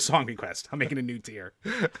this, no more song request. I'm making a new tier.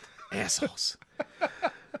 Assholes.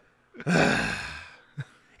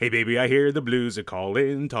 Hey, baby, I hear the blues are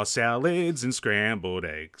calling. Toss salads and scrambled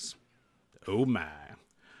eggs. Oh, my.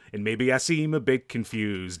 And maybe I seem a bit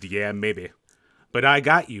confused. Yeah, maybe. But I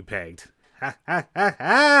got you pegged. Ha, ha, ha,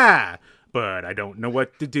 ha. But I don't know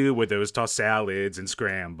what to do with those tossed salads and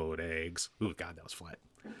scrambled eggs. Ooh, God, that was flat.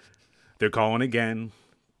 They're calling again.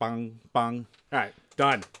 Bang, bang. All right,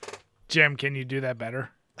 done. Jim, can you do that better?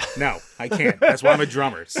 No, I can't. That's why I'm a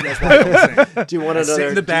drummer. That's why I don't sing. Do you want another? Sit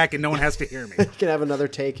in the back and no one has to hear me. You can have another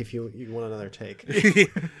take if you want another take.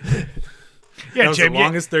 Yeah, that was Jim, the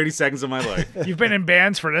longest 30 seconds of my life. You've been in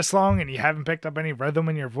bands for this long and you haven't picked up any rhythm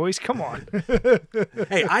in your voice? Come on.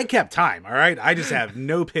 Hey, I kept time, all right? I just have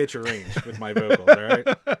no pitch or range with my vocals, all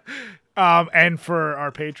right? And for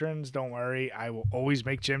our patrons, don't worry. I will always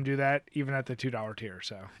make Jim do that, even at the $2 tier.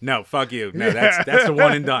 So no, fuck you. No, that's the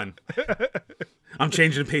one and done. I'm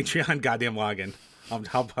changing the Patreon goddamn login.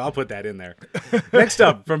 I'll put that in there. Next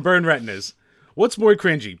up, from Burn Retinas. What's more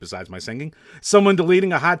cringy, besides my singing? Someone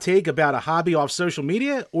deleting a hot take about a hobby off social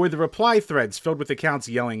media, or the reply threads filled with accounts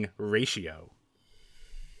yelling ratio?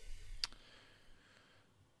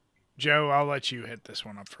 Joe, I'll let you hit this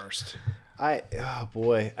one up first.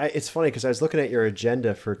 It's funny because I was looking at your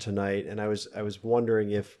agenda for tonight, and I was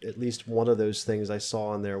wondering if at least one of those things I saw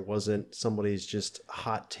on there wasn't somebody's just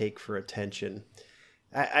hot take for attention.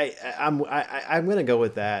 I'm gonna go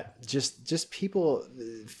with that. Just people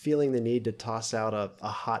feeling the need to toss out a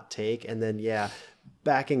hot take and then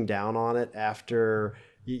backing down on it after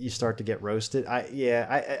you start to get roasted. I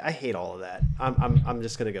hate all of that. I'm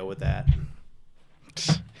just gonna go with that.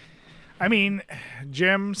 I mean,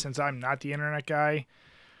 Jim, since I'm not the internet guy,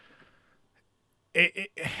 and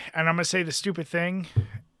I'm gonna say the stupid thing,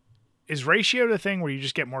 is ratio the thing where you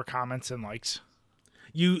just get more comments than likes?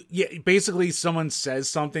 Basically someone says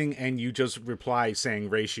something and you just reply saying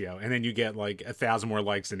ratio, and then you get like 1,000 more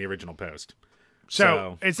likes than the original post.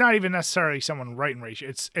 So it's not even necessarily someone writing ratio.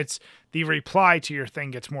 It's the reply to your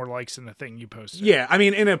thing gets more likes than the thing you posted. Yeah, I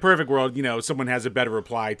mean, in a perfect world, someone has a better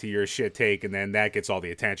reply to your shit take, and then that gets all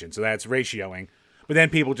the attention. So that's ratioing. But then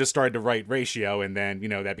people just started to write ratio, and then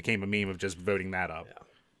that became a meme of just voting that up. Yeah.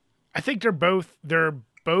 I think they're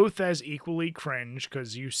both as equally cringe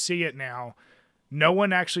because you see it now. No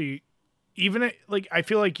one actually, I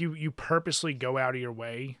feel like you purposely go out of your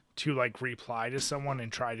way to reply to someone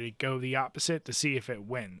and try to go the opposite to see if it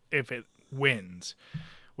wins.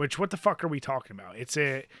 Which, what the fuck are we talking about? It's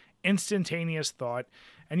a instantaneous thought.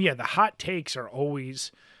 And yeah, the hot takes are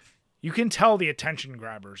always, you can tell the attention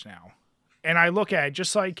grabbers now. And I look at it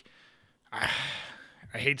just like, I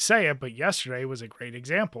hate to say it, but yesterday was a great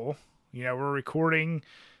example. We're recording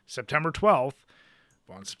September 12th.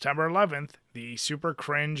 On September 11th, the super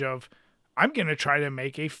cringe of, I'm going to try to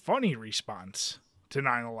make a funny response to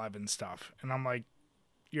 9/11 stuff. And I'm like,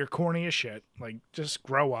 you're corny as shit. Like, just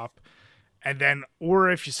grow up. And then, or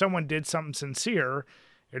if someone did something sincere,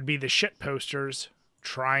 it'd be the shit posters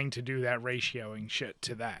trying to do that ratioing shit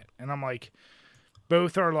to that. And I'm like,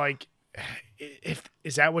 both are like,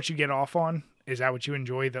 is that what you get off on? Is that what you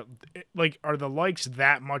enjoy? Like, are the likes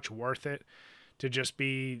that much worth it to just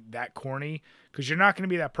be that corny? Because you're not going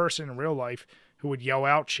to be that person in real life who would yell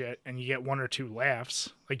out shit and you get 1 or 2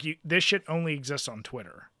 laughs. Like, this shit only exists on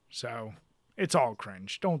Twitter. So it's all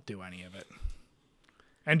cringe. Don't do any of it.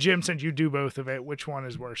 And Jim, since you do both of it, which one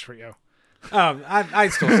is worse for you? I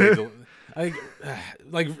still say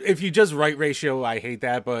like if you just write ratio, I hate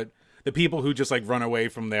that. But the people who just like run away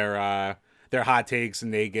from their hot takes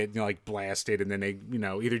and they get like blasted and then they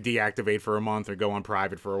either deactivate for a month or go on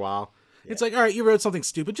private for a while. Yeah. It's like, all right, you wrote something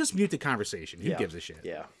stupid, just mute the conversation. Who gives a shit?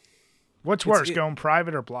 Yeah. What's worse, going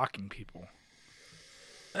private or blocking people?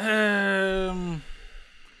 You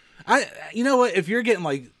know what? If you're getting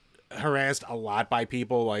like harassed a lot by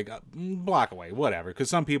people, like block away, whatever. Because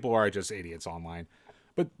some people are just idiots online.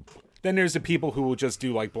 But then there's the people who will just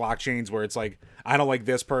do like blockchains where it's like, I don't like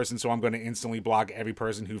this person, so I'm going to instantly block every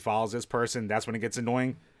person who follows this person. That's when it gets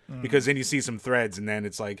annoying. Because then you see some threads and then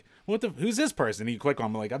it's like, who's this person? And you click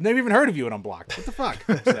on them like, I've never even heard of you and I'm blocked. What the fuck?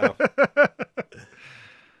 So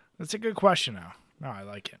that's a good question though. No, I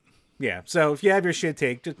like it. Yeah. So if you have your shit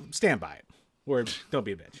take, just stand by it. Or don't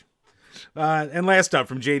be a bitch. And last up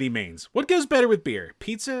from JD Maines. What goes better with beer?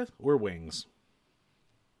 Pizza or wings?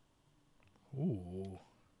 Ooh.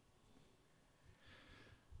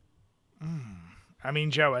 I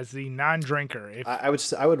mean, Joe, as the non-drinker, if I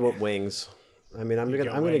would want wings. I mean, I'm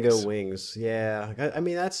gonna go wings. Yeah, I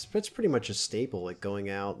mean that's pretty much a staple. Like going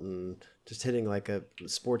out and just hitting like a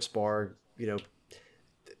sports bar,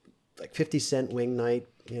 like 50-cent wing night,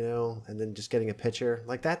 and then just getting a pitcher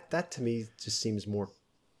like that. That to me just seems more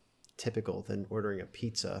typical than ordering a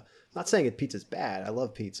pizza. I'm not saying that pizza's bad. I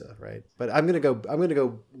love pizza, right? But I'm gonna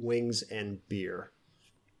go wings and beer.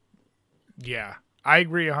 Yeah, I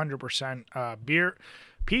agree 100%. Beer.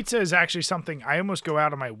 Pizza is actually something I almost go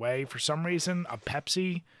out of my way. For some reason, a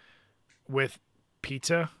Pepsi with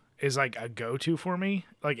pizza is like a go-to for me.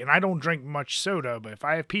 Like, and I don't drink much soda, but if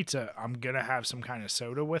I have pizza, I'm gonna have some kind of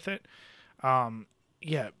soda with it.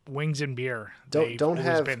 Yeah, wings and beer. Don't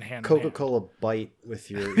have Coca-Cola Bite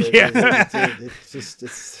with your. Yeah, it's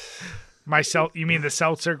You mean the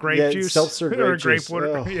seltzer grape juice? Seltzer grape or juice. Grape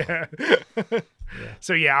water? Oh. Yeah.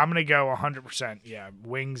 So yeah, I'm gonna go 100%. Yeah,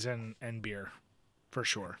 wings and beer. For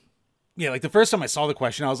sure. Yeah, like the first time I saw the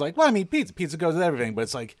question, I was like, well, I mean, pizza goes with everything, but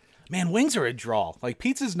it's like, man, wings are a draw. Like,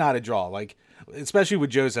 pizza's not a draw. Like, especially with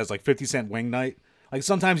Joe says, like, 50-cent wing night. Like,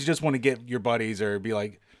 sometimes you just want to get your buddies or be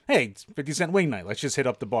like, hey, it's 50-cent wing night. Let's just hit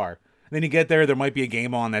up the bar. And then you get there might be a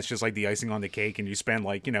game on that's just like the icing on the cake, and you spend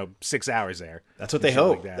like, 6 hours there. That's what they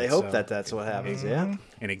hope. They hope that's what happens, yeah.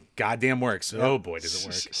 And it goddamn works. Yeah. Oh, boy, does it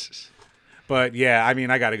work. But, yeah, I mean,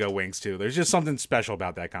 I got to go wings, too. There's just something special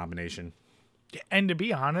about that combination. And to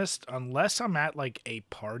be honest, unless I'm at like a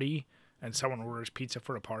party and someone orders pizza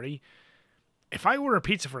for a party, if I order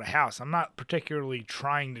pizza for the house, I'm not particularly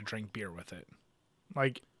trying to drink beer with it.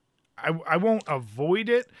 Like, I won't avoid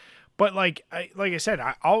it, but like I said,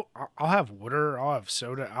 I'll have water, I'll have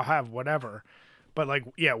soda, I'll have whatever. But like,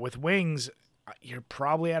 yeah, with wings, you're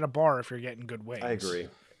probably at a bar if you're getting good wings. I agree.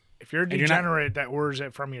 If you're a degenerate that orders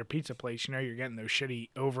it from your pizza place, you're getting those shitty,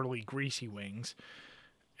 overly greasy wings.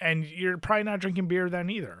 And you're probably not drinking beer then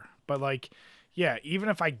either. But, like, yeah, even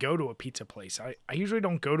if I go to a pizza place, I usually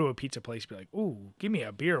don't go to a pizza place and be like, ooh, give me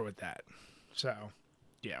a beer with that. So,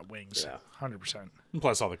 yeah, wings, 100%. And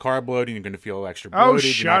plus all the carb loading, you're going to feel extra bloated. Oh,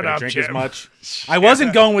 shut up, drink Jim. as much. I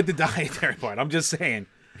wasn't going with the dietary part. I'm just saying,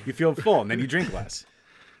 you feel full, and then you drink less.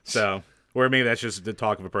 So, or maybe that's just the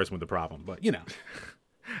talk of a person with a problem. But,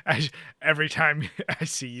 Every time I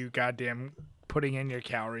see you goddamn putting in your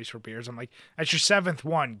calories for beers, I'm like, that's your 7th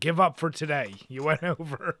one. Give up for today. You went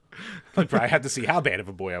over. Look, I have to see how bad of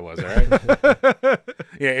a boy I was, all right?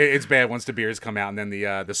 Yeah, it's bad once the beers come out and then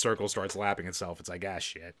the circle starts lapping itself. It's like,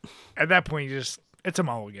 shit. At that point, it's a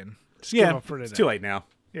mulligan. Just give up for today. It's too late now.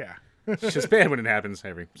 Yeah. It's just bad when it happens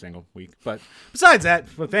every single week. But besides that,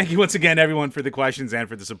 well, thank you once again, everyone, for the questions and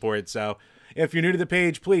for the support. So if you're new to the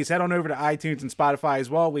page, please head on over to iTunes and Spotify as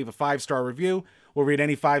well. Leave a 5-star review. We'll read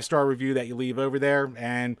any 5-star review that you leave over there.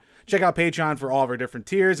 And check out Patreon for all of our different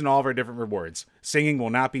tiers and all of our different rewards. Singing will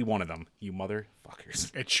not be one of them, you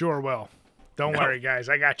motherfuckers. It sure will. Don't worry, guys.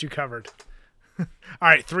 I got you covered. All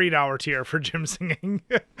right, $3 tier for Jim singing.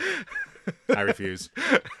 I refuse.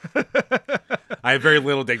 I have very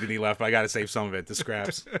little dignity left, but I got to save some of it to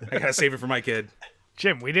scraps. I got to save it for my kid.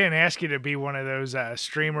 Jim, we didn't ask you to be one of those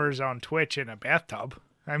streamers on Twitch in a bathtub.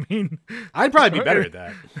 I mean, I'd probably be better at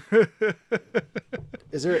that.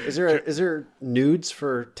 Is there nudes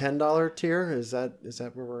for $10 tier? Is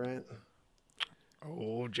that where we're at?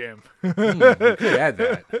 oh, Jim. You could add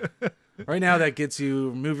that. Right now, that gets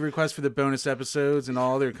you movie requests for the bonus episodes and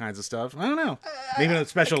all other kinds of stuff. I don't know. Maybe a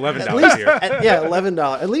special $11 here. Yeah,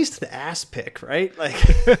 $11. At least an ass pick, right? Like,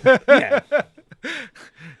 Yeah.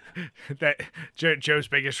 That Joe's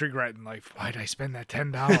biggest regret in life. Why'd I spend that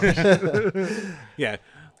 $10? Yeah.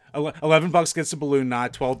 $11 gets the balloon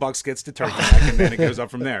knot, $12 gets the turtleneck, and then it goes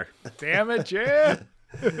up from there. Damn it, Jim.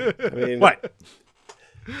 I mean, What?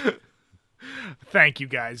 Thank you,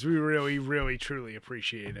 guys. We really, really, truly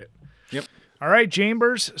appreciate it. Yep. All right,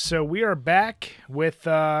 Chambers. So we are back with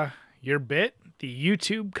your bit, the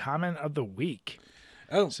YouTube comment of the week.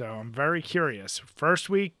 Oh. So I'm very curious. First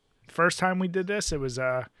time we did this, it was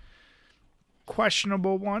a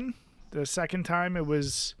questionable one. The second time, it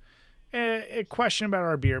was a question about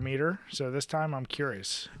our beer meter. So this time, I'm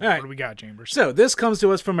curious. All right. What do we got, Chambers? So this comes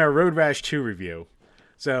to us from our Road Rash 2 review.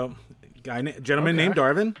 So, gentleman named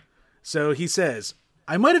Darvin. So he says,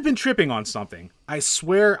 I might have been tripping on something. I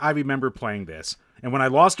swear I remember playing this. And when I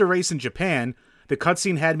lost a race in Japan, the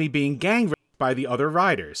cutscene had me being gang raped by the other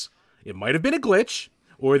riders. It might have been a glitch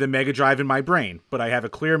or the Mega Drive in my brain, but I have a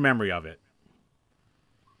clear memory of it.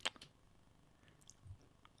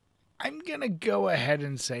 I'm going to go ahead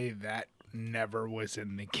and say that never was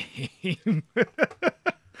in the game.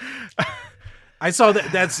 I saw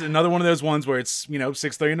that. That's another one of those ones where it's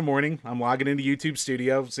 6:30 in the morning. I'm logging into YouTube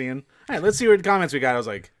Studio, seeing. All right, let's see what comments we got. I was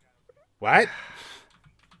like, what?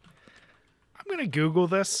 I'm going to Google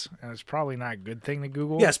this, and it's probably not a good thing to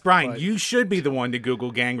Google. Yes, Brian, but you should be the one to Google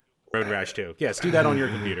Gang Road Rash 2. Yes, do that on your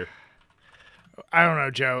computer. I don't know,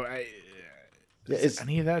 Joe. Does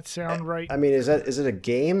any of that sound right? I mean, is it a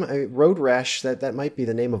game? Road Rash. That might be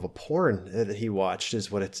the name of a porn that he watched. Is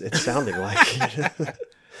what it's sounding like.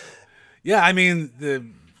 Yeah, I mean the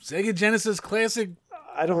Sega Genesis classic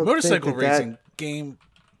I don't motorcycle think that racing game.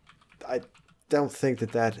 I don't think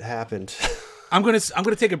that happened. I'm gonna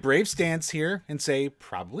take a brave stance here and say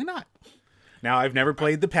probably not. Now I've never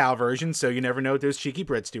played the PAL version, so you never know what those cheeky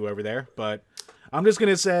Brits do over there. But I'm just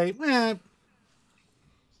gonna say,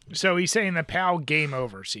 So he's saying the PAL game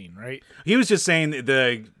over scene, right? He was just saying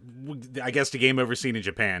the game over scene in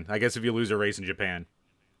Japan. I guess if you lose a race in Japan.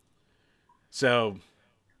 So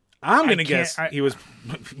I'm gonna guess he must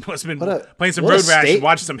have been playing some Road Rash and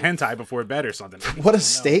watching some hentai before bed or something. What a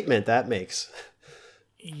statement that makes.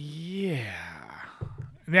 Yeah.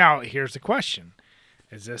 Now here's the question: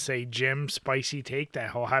 is this a Jim spicy take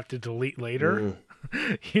that he'll have to delete later?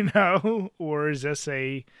 Or is this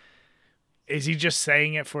is he just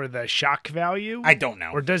saying it for the shock value? I don't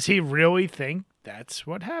know. Or does he really think that's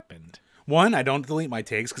what happened? One, I don't delete my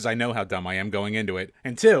takes because I know how dumb I am going into it.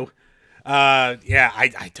 And two, I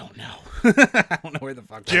don't know. I don't know where the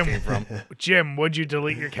fuck that came from. Jim, would you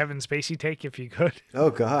delete your Kevin Spacey take if you could? Oh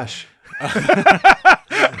gosh.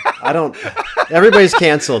 I don't. Everybody's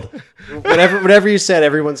canceled. Whatever you said,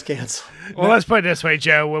 everyone's canceled. Well, let's put it this way,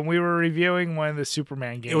 Joe. When we were reviewing one of the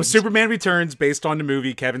Superman games, It was Superman Returns based on the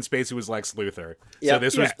movie. Kevin Spacey was Lex Luthor. Yeah, So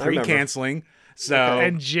this was I remember. pre-canceling. So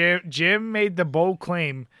and Jim made the bold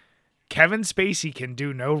claim: Kevin Spacey can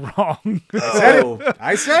do no wrong.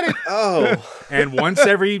 I said it. Oh. And once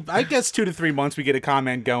every, I guess 2 to 3 months, we get a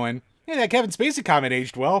comment going, "Hey, that Kevin Spacey comment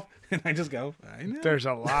aged well." And I just go, I know. There's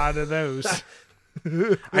a lot of those.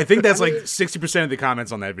 I think that's like 60% of the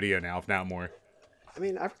comments on that video now, if not more. I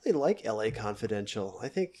mean, I really like L.A. Confidential. I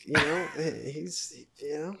think he's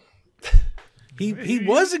He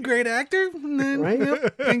was a great actor, and then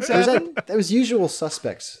right. things Was happened. that was Usual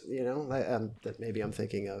Suspects. That maybe I'm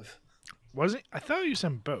thinking of. Was it? I thought you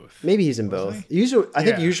said both. Maybe he's in both. I think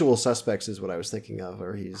Yeah. Usual Suspects is what I was thinking of,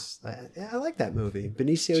 or I like that movie.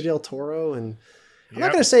 Benicio del Toro, and I'm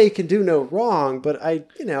not going to say he can do no wrong, but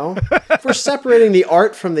if we're separating the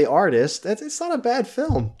art from the artist, it's not a bad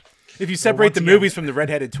film. If you separate the movies from the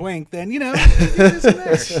redheaded twink, then it is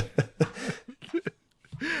there.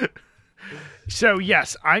 So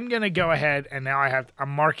yes, I'm gonna go ahead and now I'm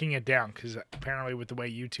marking it down because apparently with the way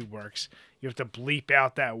YouTube works, you have to bleep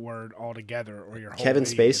out that word altogether or your whole Kevin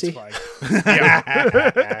video gets Spacey? flagged.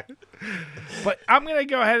 Yeah. But I'm gonna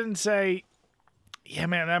go ahead and say, yeah,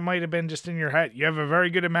 man, that might have been just in your head. You have a very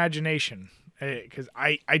good imagination because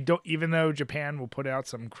I don't, even though Japan will put out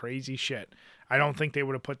some crazy shit, I don't think they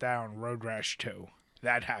would have put that on Road Rash 2.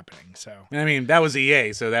 That happening. So I mean, that was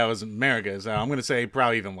EA, so that was America. So I'm going to say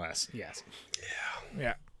probably even less. Yes.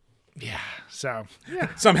 yeah. So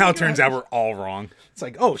yeah. Somehow it turns out we're all wrong. It's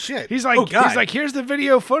like, oh shit. He's like, oh, God. here's the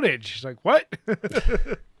video footage. He's like, what?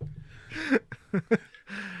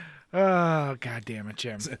 Oh, God damn it,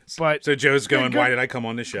 Jim. But So Joe's going, good. why did I come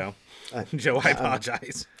on the show? Joe, I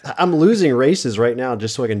apologize. I'm losing races right now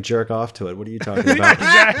just so I can jerk off to it. What are you talking about?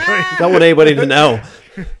 exactly. Don't want anybody to know.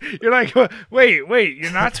 You're like, wait,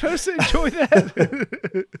 you're not supposed to enjoy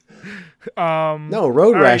that? No,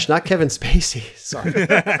 Road Rash, not Kevin Spacey. Sorry.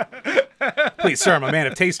 Please, sir, I'm a man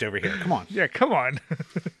of taste over here. Come on. Yeah, come on.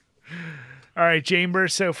 All right,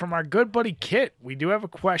 Chambers. So from our good buddy Kit, we do have a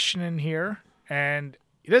question in here. And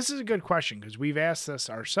this is a good question because we've asked this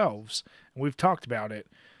ourselves and we've talked about it.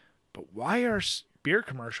 But why are beer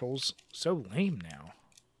commercials so lame now?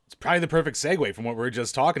 It's probably the perfect segue from what we were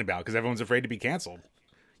just talking about because everyone's afraid to be canceled.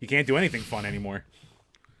 You can't do anything fun anymore.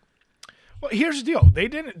 Well, here's the deal.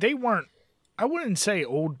 They weren't, I wouldn't say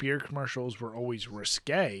old beer commercials were always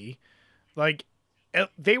risque. Like,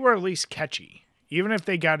 they were at least catchy. Even if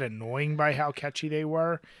they got annoying by how catchy they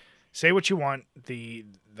were. Say what you want. The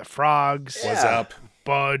frogs. What's up?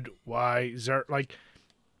 Budweiser. Like,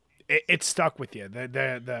 it stuck with you.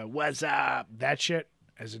 The what's up? That shit,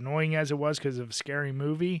 as annoying as it was because of a scary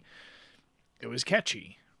movie, it was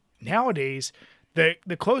catchy. Nowadays, the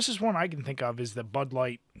closest one I can think of is the Bud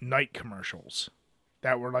Light night commercials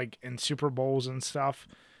that were like in Super Bowls and stuff.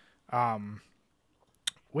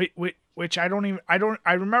 Which I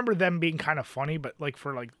remember them being kind of funny, but like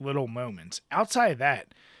for like little moments. Outside of that,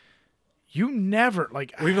 you never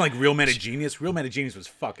like. Or even like Real Men of Genius. Real Men of Genius was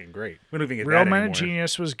fucking great. We don't even get Real that Men anymore. of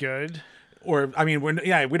Genius was good. Or we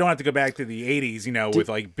don't have to go back to the '80s, with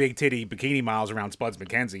like big titty bikini miles around Spuds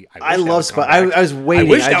McKenzie. I love Spuds. I was waiting. I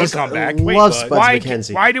wish that I would just come back. love But- Spuds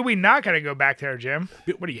McKenzie. Why do we not got to go back there, Jim?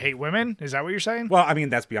 What do you hate women? Is that what you're saying? Well, I mean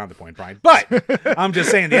that's beyond the point, Brian. But I'm just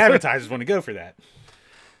saying the advertisers want to go for that.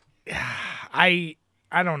 I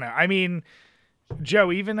don't know. I mean,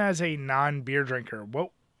 Joe, even as a non-beer drinker,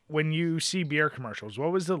 when you see beer commercials,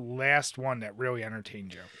 what was the last one that really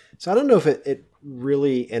entertained you? So I don't know if it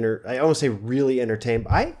really I won't say really entertained.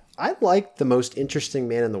 But I like The Most Interesting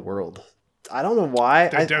Man in the World. I don't know why.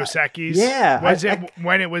 The Dos Equis? Yeah. Was it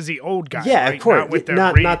when it was the old guy? Yeah, right? of course. Not with the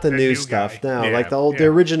Not the the new stuff. guy. No, Yeah, like the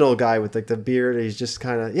original guy with like the beard. He's just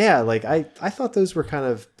kind of like I thought those were kind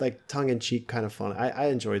of like tongue in cheek, kind of fun. I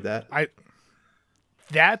enjoyed that.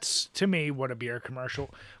 That's to me what a beer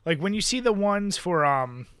commercial. Like when you see the ones for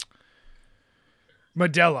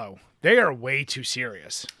Modelo, they are way too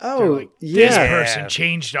serious. Oh, They're like, yeah. This person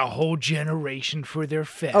changed a whole generation for their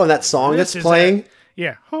family. Oh, that song This that's is playing.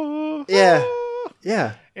 Yeah. Yeah.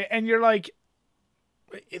 Yeah. And you're like,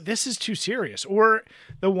 this is too serious. Or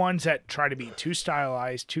the ones that try to be too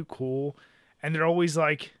stylized, too cool, and they're always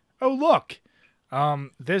like, oh, look,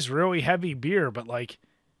 this really heavy beer, but like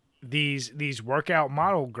these workout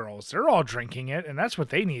model girls, they're all drinking it, and that's what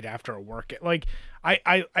they need after a workout. Like,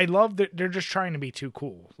 I love that they're just trying to be too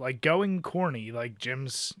cool. Like going corny, like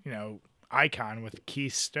Jim's, icon with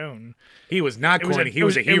Keith Stone. He was not corny. He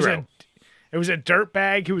was a hero. It was a dirt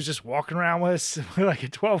bag who was just walking around with like a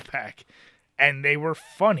 12-pack, and they were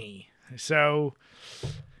funny. So,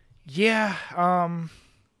 yeah,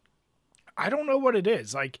 I don't know what it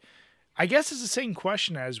is. Like, I guess it's the same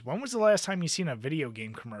question as when was the last time you seen a video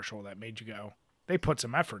game commercial that made you go, they put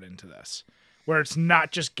some effort into this, where it's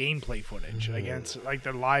not just gameplay footage, like it's like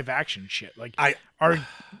the live action shit. Like, I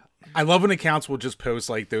love when accounts will just post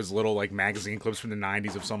like those little like magazine clips from the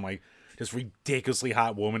 '90s of some like just ridiculously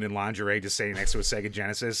hot woman in lingerie just sitting next to a Sega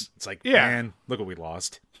Genesis. It's like, man, look what we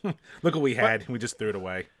lost. Look what we had. We just threw it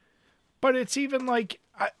away. But it's even like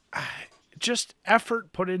just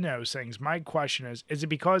effort put in those things. My question is it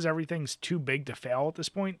because everything's too big to fail at this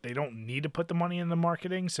point? They don't need to put the money in the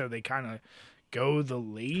marketing, so they kind of go the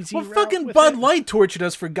lazy route fucking with Bud it? Light tortured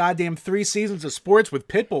us for goddamn 3 seasons of sports with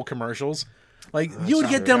Pitbull commercials. Like, you would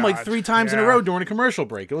get them like 3 times in a row during a commercial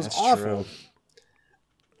break. It was awful. True.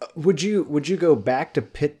 Would you go back to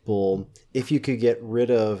Pitbull if you could get rid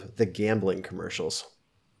of the gambling commercials?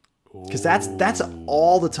 Because that's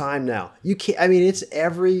all the time now. You can't. I mean, it's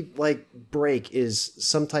every like break is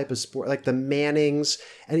some type of sport, like the Mannings,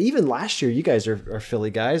 and even last year, you guys are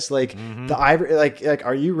Philly guys. Like the Ivory, like,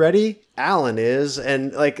 are you ready? Allen is,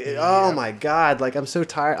 and like, oh my god, like I'm so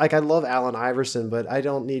tired. Like I love Allen Iverson, but I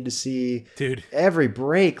don't need to see every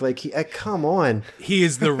break. Like, come on. He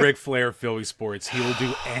is the Ric Flair of Philly sports. He will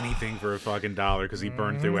do anything for a fucking $1 because he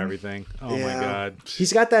burned through everything. Oh my god.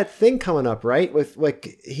 He's got that thing coming up, right? With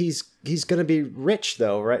like he's gonna be rich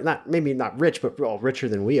though, right? Maybe not rich, but richer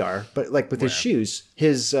than we are. But like with his shoes, he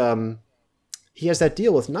has that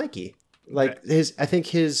deal with Nike. Like I think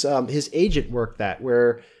his agent worked that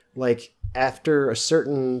where like after a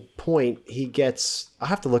certain point, he gets. I'll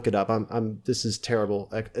have to look it up. This is terrible.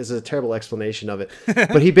 This is a terrible explanation of it.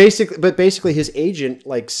 But basically, his agent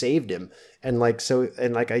like saved him, and like so,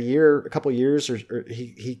 in like a couple years, or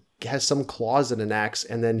he has some clause in an axe,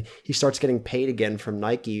 and then he starts getting paid again from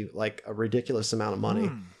Nike, like a ridiculous amount of money.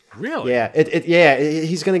 Really? Yeah,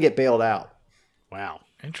 he's gonna get bailed out. Wow.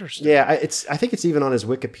 Interesting. Yeah, I think it's even on his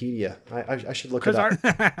Wikipedia. I should look it up.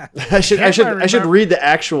 I should read the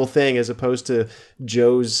actual thing as opposed to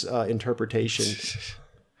Joe's interpretation.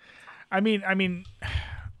 I mean,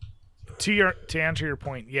 to answer your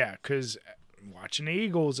point, yeah, because watching the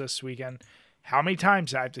Eagles this weekend, how many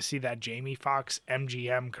times I have to see that Jamie Foxx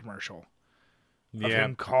MGM commercial of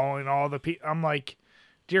him calling all the people? I'm like,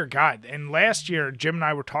 dear God. And last year, Jim and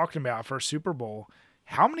I were talking about for Super Bowl.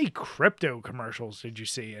 How many crypto commercials did you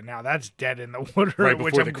see? And now that's dead in the water, right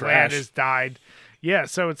which I'm glad crash has died. Yeah,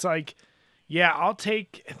 so it's like, yeah, I'll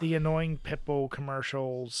take the annoying Pitbull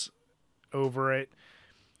commercials over it.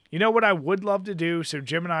 You know what I would love to do? So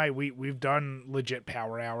Jim and I, we've done legit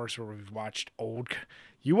power hours where we've watched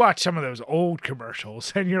you watch some of those old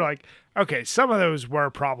commercials and you're like, okay, some of those were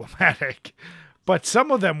problematic, but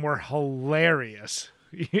some of them were hilarious.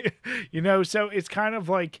 So it's kind of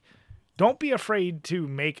like, don't be afraid to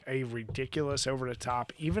make a ridiculous over the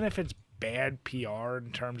top, even if it's bad PR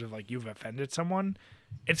in terms of like you've offended someone.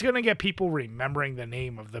 It's going to get people remembering the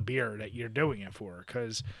name of the beer that you're doing it for.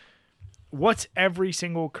 Because what's every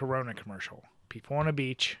single Corona commercial? People on a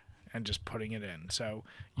beach and just putting it in. So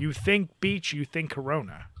you think beach, you think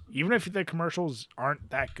Corona. Even if the commercials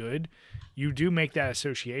aren't that good, you do make that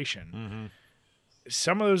association. Mm-hmm.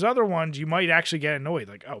 Some of those other ones, you might actually get annoyed.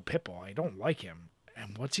 Like, oh, Pitbull, I don't like him.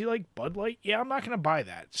 And what's he like? Bud Light? Yeah, I'm not going to buy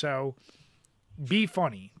that. So be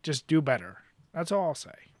funny. Just do better. That's all I'll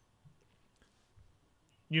say.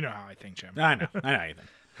 You know how I think, Jim. I know how you think.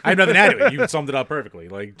 I have nothing to add to it. You summed it up perfectly.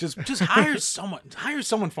 Like, just hire someone. Hire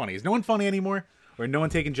someone funny. Is no one funny anymore? Or no one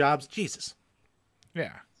taking jobs? Jesus.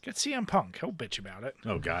 Yeah. Get CM Punk. He'll bitch about it.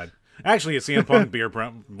 Oh, God. Actually, a CM Punk beer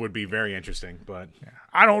would be very interesting, but... Yeah.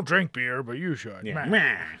 I don't drink beer, but you should.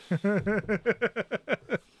 Yeah.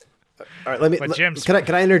 All right,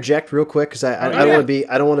 can I interject real quick because I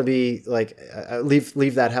don't want to be like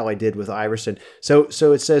leave that how I did with Iverson. So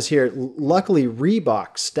it says here, luckily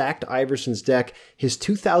Reebok stacked Iverson's deck. His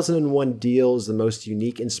 2001 deal is the most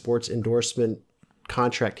unique in sports endorsement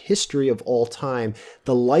contract history of all time.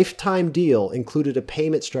 The lifetime deal included a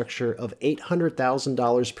payment structure of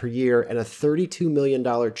 $800,000 per year and a $32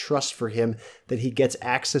 million trust for him that he gets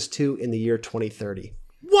access to in the year 2030.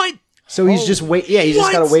 What? So he's just he's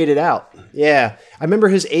just got to wait it out. Yeah. I remember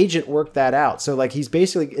his agent worked that out. So like he's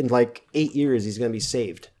basically in like 8 years he's going to be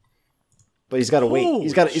saved. But he's got to wait.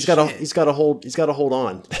 He's got to hold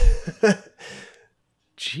on.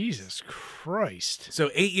 Jesus Christ.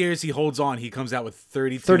 So 8 years he holds on, he comes out with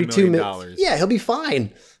 $32 million. Yeah, he'll be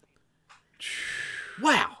fine.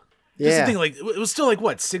 Wow. Yeah. That's the thing, like it was still like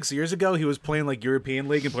what, 6 years ago he was playing like European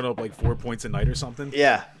League and putting up like 4 points a night or something.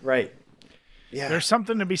 Yeah, right. Yeah. There's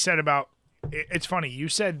something to be said about it's funny. You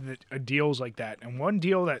said that deals like that, and one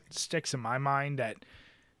deal that sticks in my mind that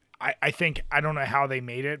I think I don't know how they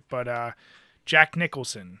made it, but Jack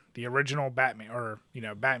Nicholson, the original Batman, or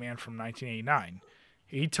Batman from 1989,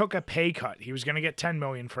 he took a pay cut. He was going to get $10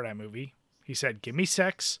 million for that movie. He said, "Give me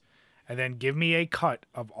 6, and then give me a cut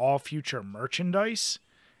of all future merchandise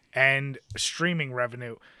and streaming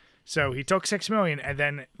revenue." So he took $6 million, and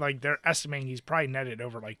then like they're estimating he's probably netted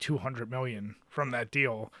over like $200 million from that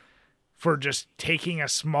deal for just taking a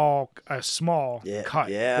small cut.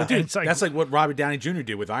 Yeah, well, dude, that's like what Robert Downey Jr.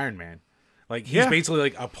 did with Iron Man. Like he's basically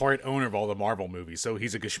like a part owner of all the Marvel movies, so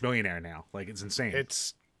he's a gashmillionaire now. Like it's insane.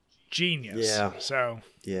 It's genius. Yeah. So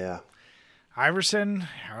yeah, Iverson,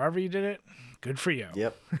 however you did it, good for you.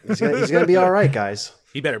 Yep, he's gonna be all right, guys.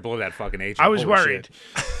 He better blow that fucking agent. I was worried.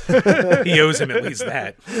 He owes him at least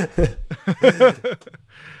that.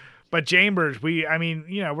 But Chambers,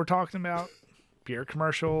 we're talking about beer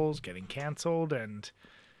commercials getting canceled, and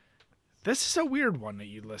this is a weird one that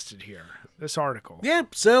you listed here, this article.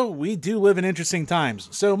 Yep, so we do live in interesting times.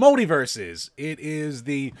 So Multiverses, it is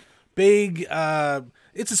the big,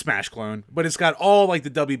 it's a Smash clone, but it's got all like the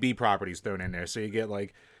WB properties thrown in there. So you get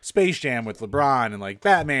like Space Jam with LeBron and like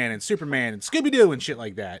Batman and Superman and Scooby-Doo and shit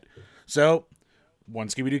like that. So one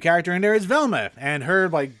Scooby-Doo character in there is Velma, and her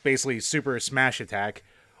like basically super smash attack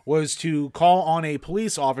was to call on a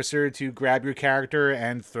police officer to grab your character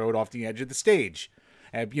and throw it off the edge of the stage,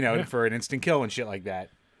 and, for an instant kill and shit like that.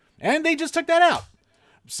 And they just took that out.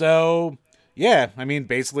 So yeah,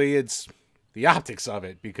 basically it's the optics of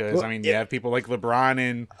it, because Well, I mean, you have people like LeBron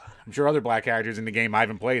and I'm sure other black characters in the game. I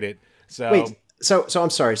haven't played it, so Wait, so I'm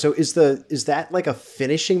sorry. So is that like a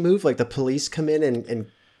finishing move? Like the police come in and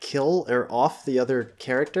kill or off the other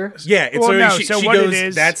character? yeah. It's Well, no, she so what it goes,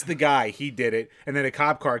 is- that's the guy. He did it, and then a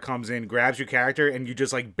cop car comes in, grabs your character, and you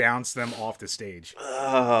just like bounce them off the stage.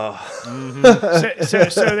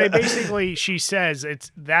 So they basically, she says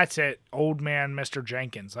that's it, old man Mr.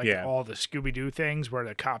 Jenkins, like Yeah. all the Scooby Doo things where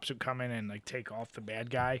the cops would come in and like take off the bad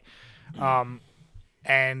guy,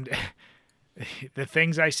 and the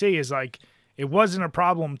things I see is like it wasn't a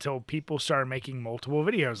problem till people started making multiple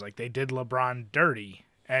videos, like they did LeBron dirty,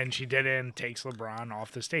 and she did it and takes LeBron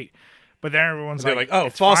off the stage, but then everyone's They're like, oh,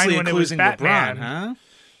 it's fine falsely when it was accusing Batman. LeBron, huh?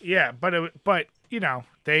 Yeah, but you know,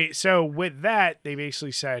 so with that they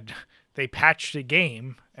basically said they patched the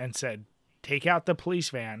game and said take out the police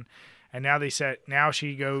van, and now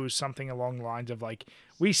she goes something along the lines of like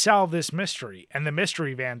we solve this mystery, and the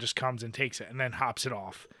mystery van just comes and takes it and then hops it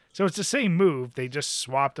off. So it's the same move. They just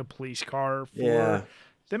swapped a police car for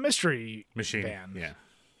the mystery Machine, van.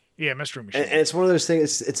 yeah. Mystery machine. And it's one of those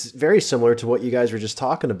things. It's very similar to what you guys were just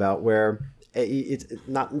talking about, where it's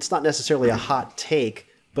not necessarily a hot take,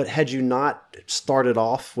 but had you not started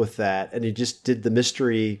off with that and you just did the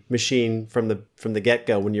mystery machine from the get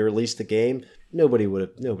go when you released the game, nobody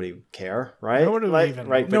would care, right? Nobody would even-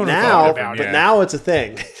 right. no But one now, thought about but it. now it's a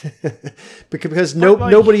thing because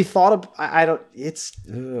like- nobody thought of. I don't. It's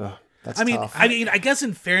that's I mean, tough. I guess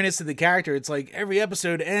in fairness to the character, it's like every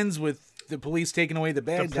episode ends with the police taking away the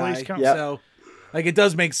bad The police guy. come- Yep. So, like, it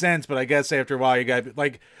does make sense, but I guess after a while, you got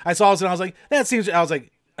like I saw this and I was like, that seems. I was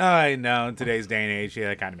like, I know in today's day and age, yeah,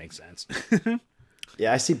 that kind of makes sense.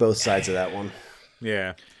 Yeah, I see both sides of that one.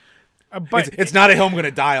 Yeah, But it's not a hill I'm going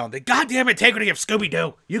to die on. The goddamn integrity of Scooby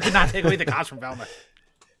Doo. You cannot take away the cops from Velma.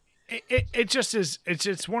 it just is.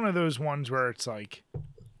 It's one of those ones where it's like,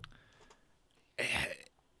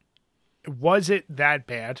 was it that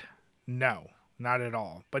bad? No, not at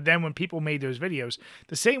all. But then when people made those videos,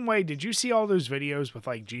 the same way, did you see all those videos with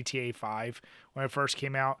like GTA 5 when it first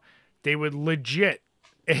came out? They would legit,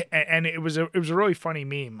 and it was a really funny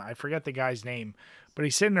meme. I forget the guy's name, but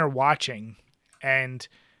he's sitting there watching, and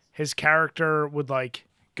his character would like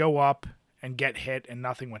go up and get hit, and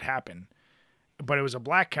nothing would happen. But it was a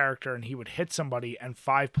black character, and he would hit somebody, and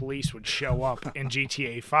 5 police would show up in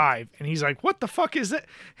GTA 5, and he's like, "What the fuck is it?"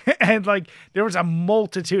 And like, there was a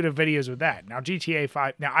multitude of videos with that. Now GTA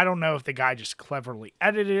 5. Now I don't know if the guy just cleverly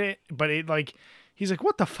edited it, but it like, he's like,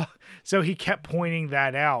 "What the fuck?" So he kept pointing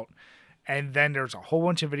that out, and then there's a whole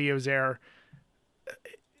bunch of videos there.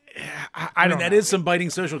 I don't mean, that know. is some biting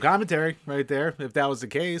social commentary right there, if that was the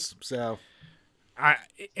case. So,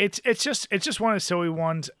 It's just one of the silly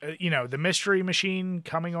ones. You know, the mystery machine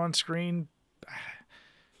coming on screen.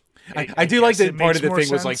 I do like guess that it part makes of the more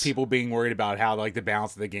thing was like sense. people being worried about how like the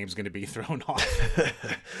balance of the game's going to be thrown off.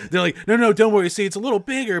 They're like, no, don't worry. See, it's a little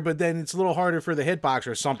bigger, but then it's a little harder for the hitbox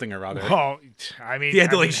or something or other. Oh, I mean, He had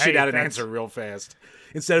to I like mean, shit hey, out an that's- answer real fast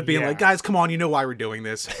instead of being Yeah. like, guys, come on, you know why we're doing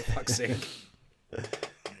this. For fuck's sake.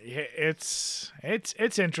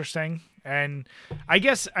 It's interesting, and I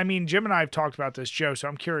guess Jim and I have talked about this, Joe. So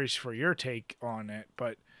I'm curious for your take on it.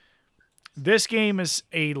 But this game is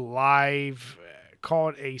a live, call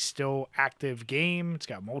it a still active game. It's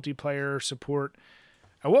got multiplayer support.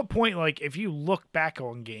 At what point, like, if you look back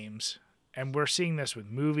on games, and we're seeing this with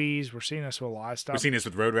movies, we're seeing this with a lot of stuff. We're seeing this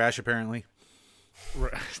with Road Rash, apparently.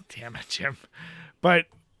 Damn it, Jim. But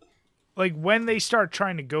like when they start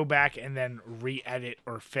trying to go back and then re-edit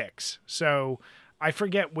or fix. So I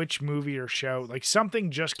forget which movie or show, like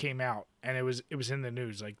something just came out and it was in the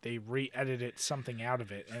news. Like they re-edited something out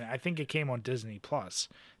of it. And I think it came on Disney Plus.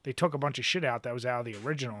 They took a bunch of shit out that was out of the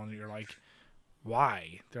original, and you're like,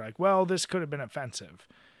 why? They're like, well, this could have been offensive.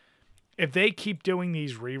 If they keep doing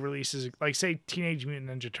these re-releases, like say Teenage Mutant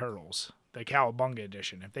Ninja Turtles, the Cowabunga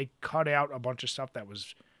edition, if they cut out a bunch of stuff that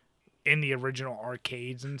was in the original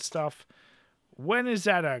arcades and stuff, when is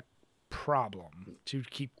that a problem to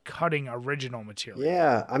keep cutting original material?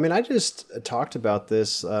 Yeah, I mean, I just talked about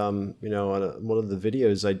this, on one of the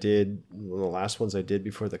videos I did, one of the last ones I did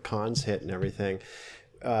before the cons hit and everything.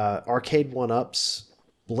 Arcade 1-Up's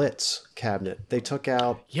Blitz cabinet. They took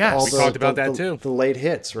out Yes. all We talked about that too. The late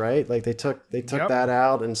hits, right? Like they took Yep. that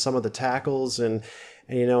out and some of the tackles and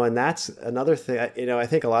that's another thing. I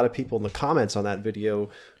think a lot of people in the comments on that video,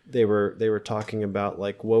 they were talking about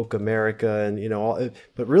like woke America and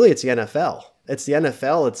but really it's the NFL. It's the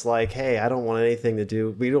NFL. It's like, hey, I don't want anything to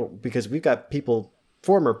do. We don't, because we've got people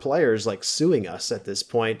former players like suing us at this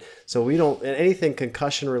point. So we don't anything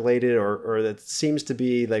concussion related or that seems to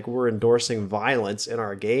be like we're endorsing violence in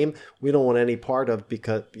our game. We don't want any part of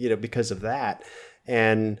because of that.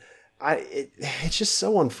 And it's just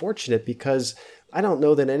so unfortunate because I don't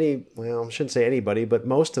know that I shouldn't say anybody, but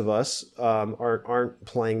most of us aren't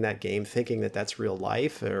playing that game thinking that that's real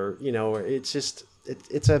life, or it's just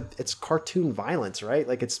it's cartoon violence, right?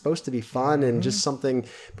 Like it's supposed to be fun and just something.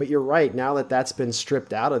 But you're right. Now that that's been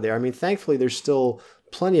stripped out of there, I mean, thankfully there's still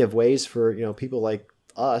plenty of ways for people like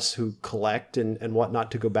us who collect and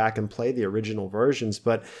whatnot to go back and play the original versions.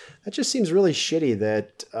 But that just seems really shitty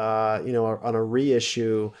that on a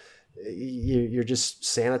reissue, you're just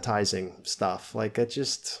sanitizing stuff. Like I'm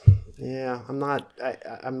just not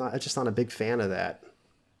a big fan of that.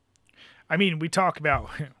 I mean, we talk about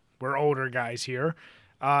we're older guys here.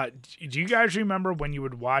 Do you guys remember when you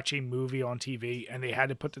would watch a movie on TV and they had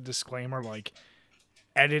to put the disclaimer like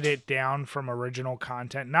edit it down from original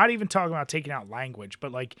content? Not even talking about taking out language,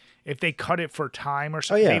 but like if they cut it for time or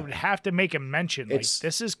something, they would have to make a mention like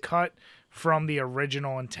this is cut from the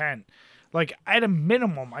original intent. Like, at a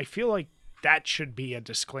minimum, I feel like that should be a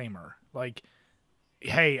disclaimer. Like,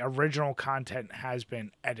 hey, original content has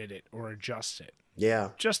been edited or adjusted.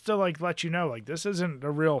 Yeah. Just to, like, let you know, like, this isn't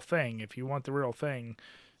the real thing. If you want the real thing,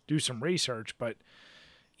 do some research. But,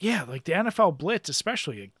 yeah, like, the NFL Blitz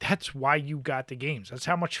especially, like, that's why you got the games. That's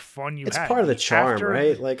how much fun you had. It's part of the charm,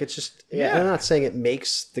 right? Like, it's just, I'm not saying it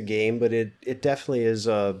makes the game, but it definitely is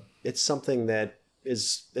it's something that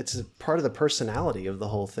it's a part of the personality of the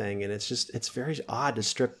whole thing, and it's very odd to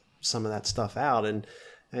strip some of that stuff out. And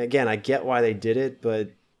again, I get why they did it,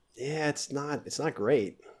 but it's not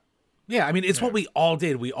great. Yeah, I mean, it's what we all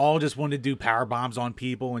did. We all just wanted to do power bombs on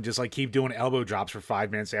people and just like keep doing elbow drops for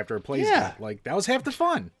 5 minutes after a play. Like that was half the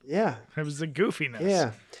fun. Yeah, it was the goofiness.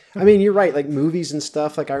 Yeah, I mean, you're right. Like movies and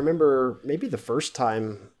stuff. Like I remember maybe the first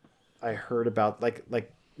time I heard about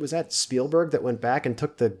like. Was that Spielberg that went back and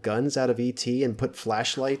took the guns out of E.T. and put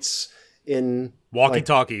flashlights in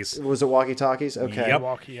walkie-talkies? Was it walkie-talkies? Okay.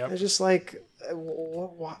 Yep. It's just like,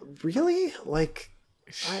 really? Like,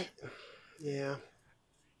 yeah.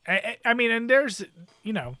 I mean, and there's,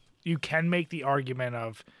 you can make the argument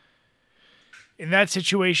of, in that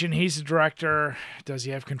situation, he's the director. Does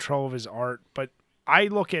he have control of his art? But I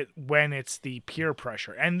look at when it's the peer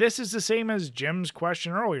pressure. And this is the same as Jim's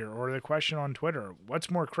question earlier, or the question on Twitter. What's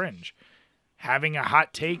more cringe? Having a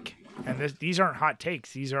hot take, and these aren't hot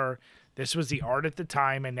takes. This was the art at the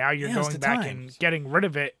time, and now you're going back and getting rid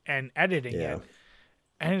of it and editing it.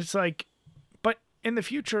 And it's like, but in the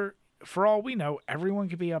future, for all we know, everyone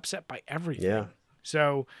could be upset by everything. Yeah.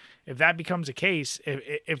 So if that becomes a case,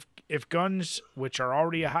 if guns, which are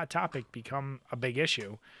already a hot topic, become a big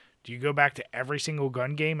issue, do you go back to every single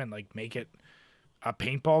gun game and like make it a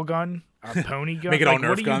paintball gun, a pony gun? Make it all like, Nerf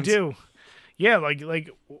what do guns? you do? Yeah,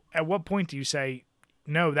 like at what point do you say,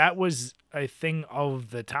 no, that was a thing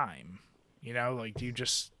of the time? Like do you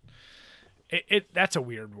just that's a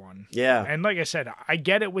weird one. Yeah. And like I said, I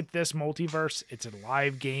get it with this multiverse. It's a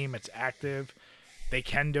live game. It's active. They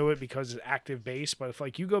can do it because it's active base. But if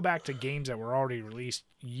like you go back to games that were already released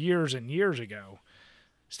years and years ago,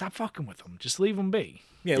 stop fucking with them. Just leave them be.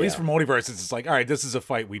 Yeah, at least for multiverses, it's like, all right, this is a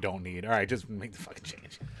fight we don't need. All right, just make the fucking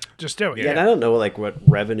change. Just do it. Yeah, and I don't know like what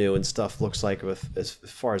revenue and stuff looks like with as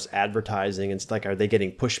far as advertising and stuff. Like, are they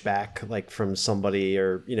getting pushback like from somebody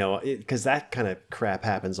or because that kind of crap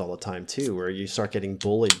happens all the time too, where you start getting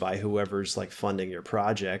bullied by whoever's like funding your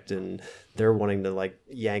project and they're wanting to like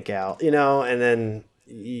yank out, and then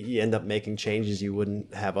you end up making changes you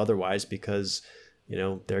wouldn't have otherwise because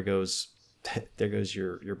there goes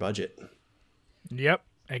your budget. Yep,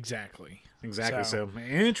 exactly. So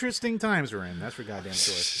interesting times we're in. That's for goddamn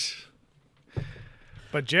sure.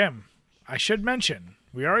 But Jim, I should mention,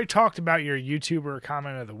 we already talked about your YouTuber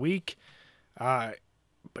comment of the week, but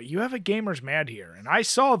you have a Gamers Mad here, and I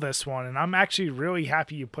saw this one, and I'm actually really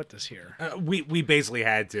happy you put this here. We basically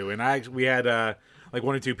had to, and we had like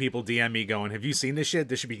 1 or 2 people DM me going, "Have you seen this shit?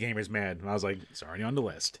 This should be Gamers Mad." And I was like, "It's already on the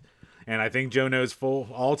list." And I think Joe knows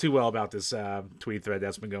all too well about this tweet thread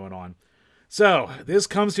that's been going on. So, this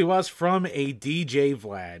comes to us from a DJ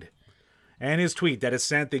Vlad and his tweet that has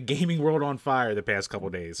sent the gaming world on fire the past couple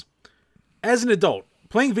days. As an adult,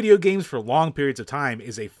 playing video games for long periods of time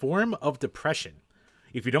is a form of depression.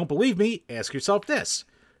 If you don't believe me, ask yourself this.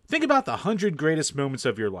 Think about the 100 greatest moments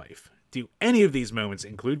of your life. Do any of these moments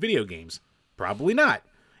include video games? Probably not.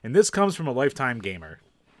 And this comes from a lifetime gamer.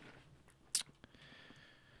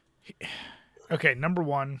 Okay, number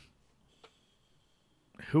one.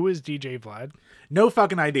 Who is DJ Vlad? No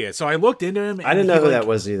fucking idea. So I looked into him. And I didn't know who that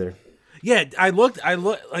was either. Yeah, I looked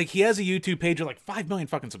like he has a YouTube page with like 5 million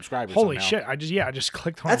fucking subscribers. Holy somehow. shit! I just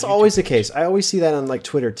clicked on. That's the YouTube always the page. case. I always see that on like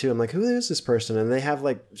Twitter too. I'm like, who is this person? And they have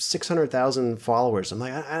like 600,000 followers. I'm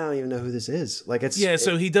like, I don't even know who this is. Like, it's Yeah,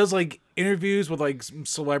 so he does like interviews with like some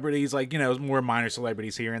celebrities, like, you know, more minor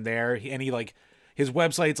celebrities here and there. And he like his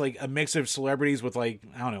website's like a mix of celebrities with like,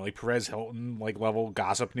 I don't know, like Perez Hilton like level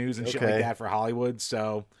gossip news and shit like Okay. that for Hollywood.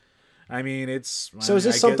 So I mean, it's So is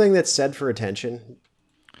this something that's said for attention?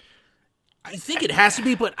 I think it has to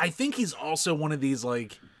be, but I think he's also one of these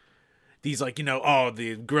like, you know, oh,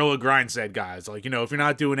 the Gorilla Grind said guys, like, you know, if you're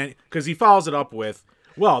not doing it, because he follows it up with,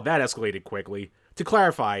 well, that escalated quickly. To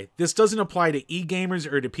clarify, this doesn't apply to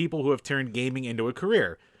e-gamers or to people who have turned gaming into a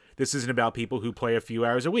career. This isn't about people who play a few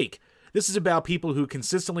hours a week. This is about people who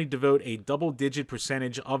consistently devote a double-digit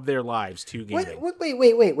percentage of their lives to gaming.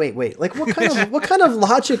 Wait. Like, what kind of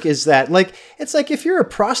logic is that? Like, it's like if you're a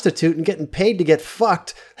prostitute and getting paid to get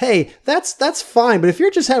fucked, hey, that's fine. But if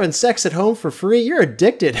you're just having sex at home for free, you're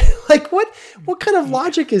addicted. Like, what kind of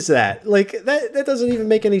logic is that? Like, that doesn't even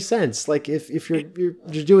make any sense. Like, if you're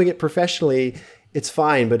doing it professionally, it's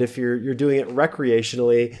fine. But if you're doing it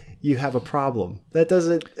recreationally, you have a problem. It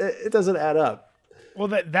doesn't add up. Well,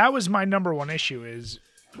 that was my number one issue is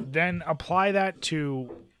then apply that to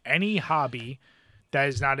any hobby that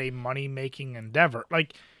is not a money-making endeavor.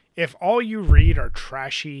 Like, if all you read are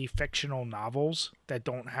trashy fictional novels that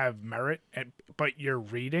don't have merit, but you're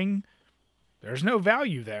reading, there's no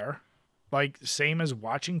value there. Like, same as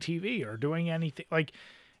watching TV or doing anything. Like,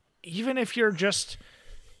 even if you're just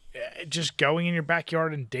going in your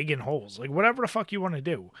backyard and digging holes, like whatever the fuck you want to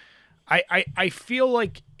do. I feel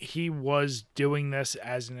like he was doing this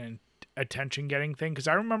as an attention-getting thing, because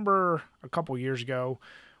I remember a couple years ago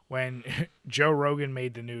when Joe Rogan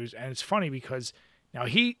made the news, and it's funny because now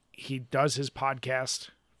he does his podcast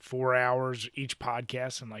 4 hours each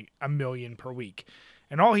podcast and like 1 million per week,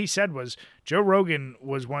 and all he said was Joe Rogan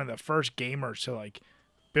was one of the first gamers to like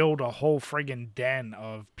build a whole friggin' den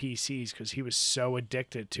of PCs because he was so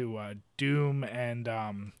addicted to Doom and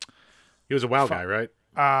He was a WoW guy, right?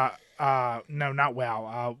 no, not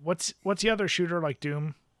WoW. What's the other shooter like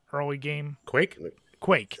Doom early game?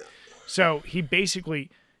 Quake. So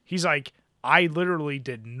he's like, I literally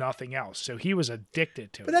did nothing else. So he was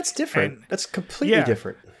addicted to it. But that's different. And, That's completely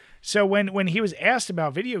different. So when he was asked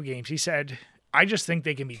about video games, he said, I just think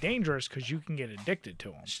they can be dangerous because you can get addicted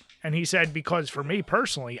to them. And he said, because for me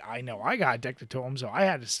personally, I know I got addicted to them, so I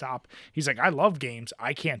had to stop. He's like, I love games.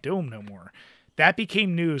 I can't do them no more. That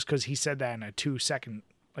became news because he said that in a 2-second,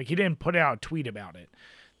 like he didn't put out a tweet about it.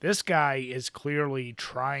 This guy is clearly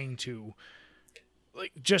trying to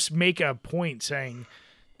like just make a point saying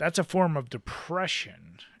that's a form of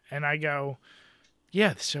depression. And I go,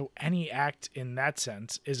 yeah, so any act in that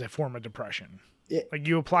sense is a form of depression. Yeah. Like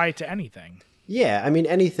you apply it to anything. Yeah, I mean,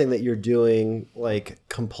 anything that you're doing like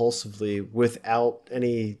compulsively without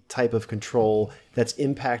any type of control that's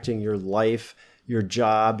impacting your life, your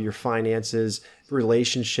job, your finances,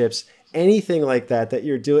 relationships, anything like that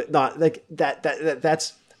you're doing, not like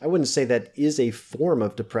that's, I wouldn't say that is a form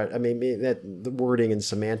of depression. I mean, that the wording and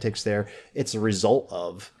semantics there, it's a result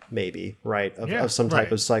of maybe, right, of some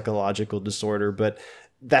type of psychological disorder, but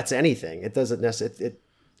that's anything. It doesn't necessarily,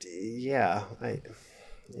 yeah.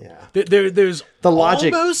 There's the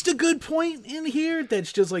logic, almost a good point in here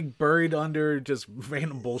that's just like buried under just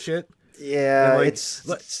random bullshit. Yeah, like,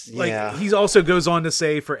 it's like he also goes on to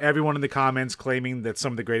say, for everyone in the comments claiming that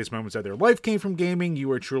some of the greatest moments of their life came from gaming, you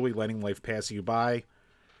are truly letting life pass you by.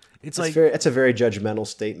 It's a very judgmental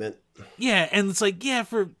statement. Yeah, and it's like, yeah,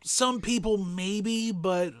 for some people maybe,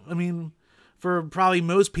 but I mean, for probably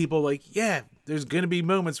most people, like, yeah, there's gonna be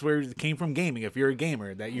moments where it came from gaming if you're a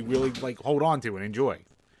gamer that you really like hold on to and enjoy.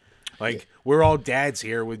 Like, we're all dads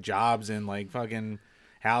here with jobs and like fucking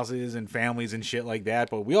houses and families and shit like that,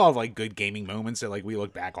 but we all have like good gaming moments that like we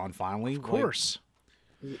look back on fondly. Of course.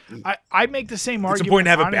 I make the same argument. It's important to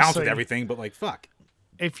have a balance honestly, with everything, but like, fuck.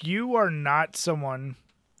 If you are not someone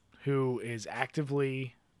who is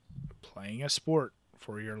actively playing a sport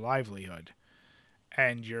for your livelihood,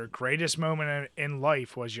 and your greatest moment in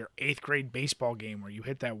life was your 8th grade baseball game where you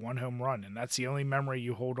hit that 1 home run, and that's the only memory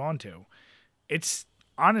you hold on to, it's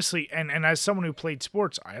honestly, and as someone who played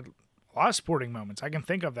sports, I had a lot of sporting moments I can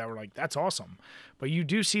think of that were like, that's awesome. But you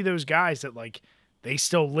do see those guys that like, they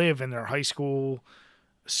still live in their high school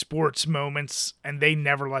sports moments and they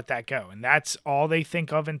never let that go. And that's all they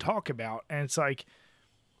think of and talk about. And it's like,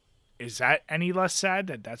 is that any less sad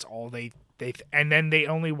that that's all they and then they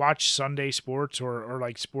only watch Sunday sports or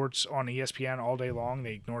like sports on ESPN all day long.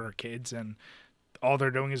 They ignore their kids and all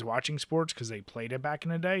they're doing is watching sports because they played it back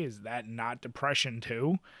in the day? Is that not depression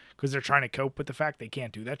too? Because they're trying to cope with the fact they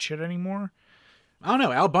can't do that shit anymore? I don't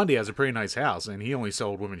know. Al Bundy has a pretty nice house, and he only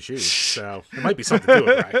sold women's shoes, so there might be something to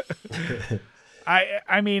it, right?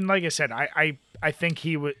 I mean, like I said, I think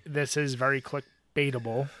this is very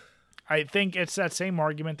clickbaitable. I think it's that same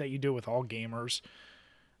argument that you do with all gamers,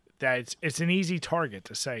 that it's an easy target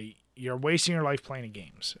to say you're wasting your life playing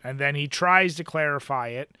games. And then he tries to clarify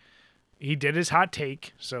it. He did his hot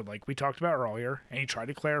take, so like we talked about earlier, and he tried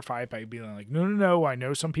to clarify it by being like, no, I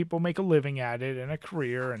know some people make a living at it and a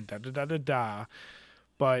career and da-da-da-da-da.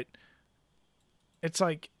 But it's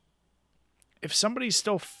like, if somebody's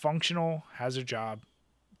still functional, has a job,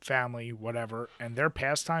 family, whatever, and their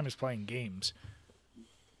pastime is playing games,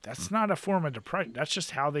 that's not a form of depression. That's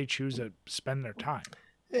just how they choose to spend their time.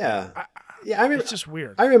 Yeah. I mean, it's just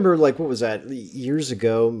weird. I remember, like, what was that, years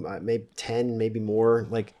ago, maybe 10, maybe more,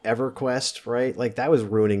 like EverQuest, right? Like, that was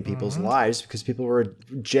ruining people's lives because people were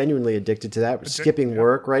genuinely addicted to that, skipping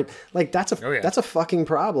work, right? Like, that's a fucking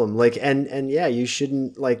problem. Like, and yeah, you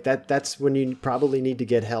shouldn't, like, that's when you probably need to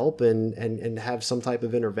get help and have some type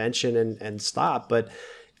of intervention and stop. But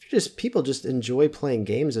if people just enjoy playing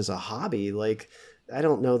games as a hobby, like, I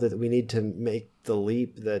don't know that we need to make the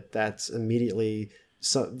leap that's immediately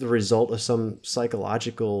the result of some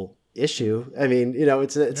psychological issue. I mean,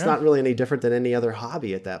 it's not really any different than any other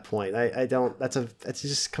hobby at that point. It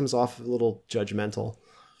just comes off a little judgmental.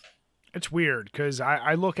 It's weird because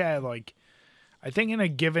I look at it like, I think in a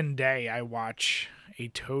given day I watch a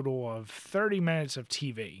total of 30 minutes of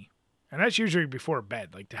TV, and that's usually before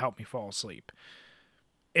bed, like to help me fall asleep.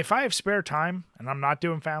 If I have spare time and I'm not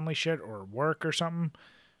doing family shit or work or something,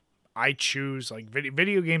 I choose, like,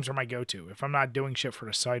 video games are my go-to. If I'm not doing shit for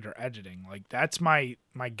the site or editing, like, that's my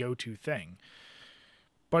go-to thing.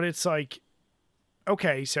 But it's like,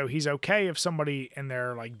 okay, so he's okay if somebody in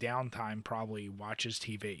their, like, downtime probably watches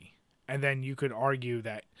TV. And then you could argue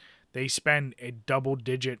that they spend a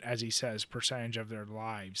double-digit, as he says, percentage of their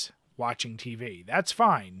lives watching TV. That's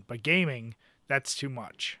fine, but gaming, that's too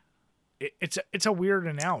much. It's a weird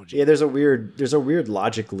analogy. Yeah, there's a weird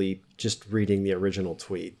logic leap just reading the original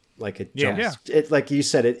tweet. Like it jumps. It, like you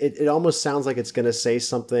said, it almost sounds like it's going to say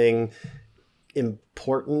something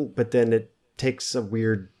important, but then it takes a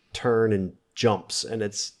weird turn and jumps, and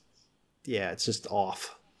it's just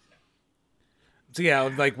off. So yeah,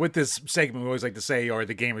 like with this segment, we always like to say, "Are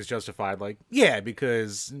the game is justified?" Like, yeah,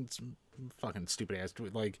 because it's fucking stupid ass.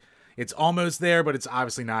 Like, it's almost there, but it's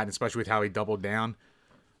obviously not, especially with how he doubled down.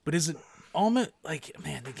 But is it almost like,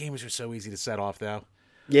 man, the gamers are so easy to set off though.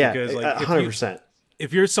 Yeah, because like 100%.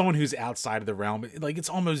 If you're someone who's outside of the realm, like it's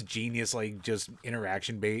almost genius, like just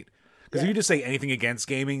interaction bait. Because if you just say anything against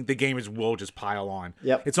gaming, the gamers will just pile on.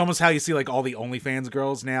 Yep. It's almost how you see like all the OnlyFans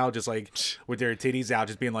girls now, just like with their titties out,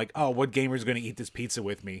 just being like, "Oh, what gamer is going to eat this pizza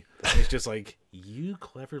with me?" And it's just like, you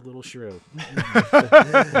clever little shrew.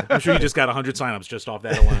 I'm sure you just got 100 signups just off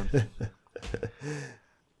that alone.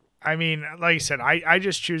 I mean, like I said, I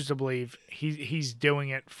just choose to believe he's doing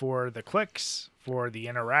it for the clicks, for the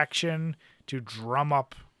interaction, to drum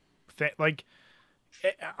up.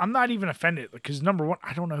 I'm not even offended because, number one,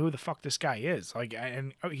 I don't know who the fuck this guy is. Like,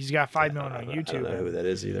 and he's got 5 million on YouTube. I don't know who that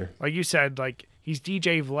is either. Like you said, like he's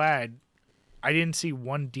DJ Vlad. I didn't see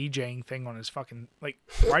one DJing thing on his fucking, like.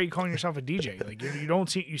 Why are you calling yourself a DJ? Like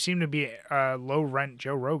you seem to be low rent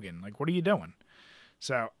Joe Rogan. Like, what are you doing?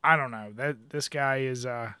 So I don't know. This guy is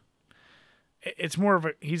it's more of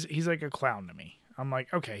he's like a clown to me. I'm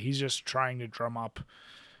like, okay, he's just trying to drum up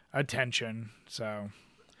attention. So, and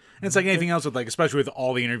it's like anything else with, like, especially with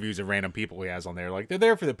all the interviews of random people he has on there, like, they're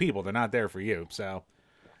there for the people, they're not there for you. So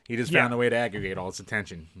he just found a way to aggregate all this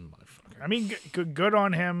attention. I mean, good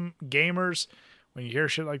on him. Gamers, when you hear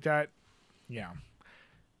shit like that,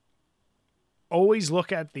 always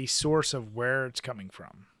look at the source of where it's coming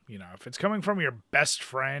from. If it's coming from your best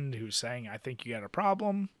friend who's saying, "I think you got a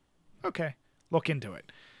problem," okay, look into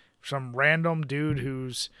it. Some random dude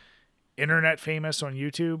who's internet famous on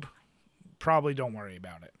YouTube, probably don't worry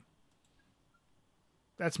about it.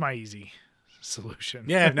 That's my easy solution.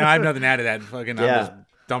 Yeah, no, I have nothing to add to that. Fucking, I'm just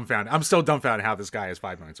dumbfounded. I'm still dumbfounded how this guy has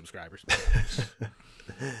 5 million subscribers.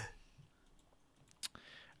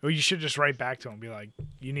 Well, you should just write back to him and be like,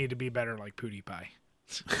 "You need to be better like PewDiePie."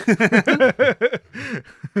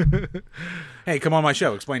 Hey, come on my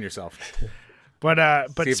show. Explain yourself. But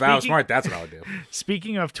see, if I was smart, that's what I would do.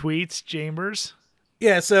 Speaking of tweets, Chambers.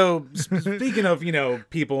 Yeah, so speaking of,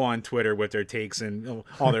 people on Twitter with their takes and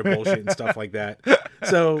all their bullshit and stuff like that.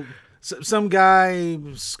 So some guy,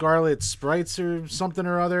 Scarlet Sprites or something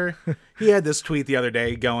or other, he had this tweet the other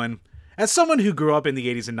day going, As someone who grew up in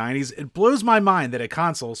the 80s and 90s, it blows my mind that a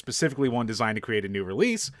console, specifically one designed to create a new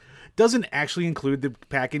release, doesn't actually include the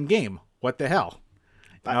pack-in game. What the hell?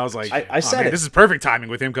 And I was like, I said it. This is perfect timing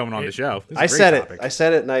with him coming on the show. I said it. I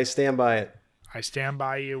said it, and I stand by it. I stand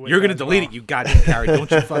by you. With You're going to delete it, you goddamn carrot.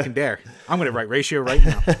 Don't you fucking dare. I'm going to write ratio right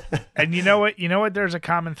now. And you know what? You know what? There's a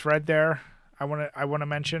common thread there. I want to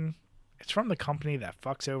mention. It's from the company that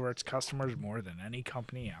fucks over its customers more than any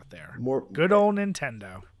company out there. Good old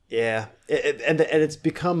Nintendo. Yeah, and it's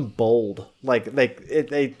become bold.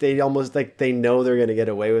 They almost like they know they're gonna get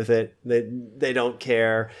away with it. They don't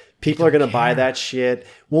care. People are gonna buy that shit.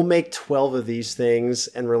 We'll make 12 of these things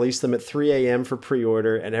and release them at 3 a.m. for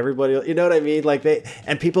pre-order, and everybody, you know what I mean? Like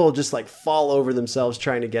people will just like fall over themselves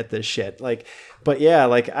trying to get this shit. But yeah,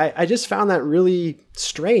 I just found that really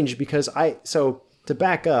strange because to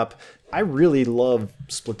back up, I really love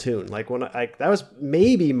Splatoon. That was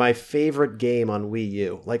maybe my favorite game on Wii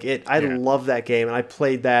U. I love that game, and I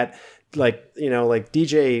played that.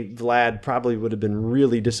 DJ Vlad probably would have been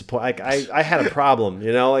really disappointed. I had a problem,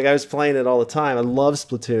 I was playing it all the time. I love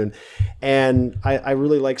Splatoon, and I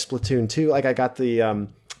really like Splatoon 2. I got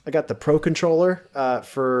the Pro controller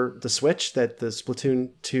for the Switch, that the Splatoon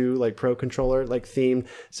 2 Pro controller theme.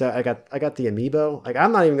 So I got the amiibo.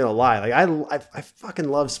 I'm not even gonna lie, I fucking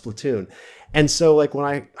love Splatoon. And so when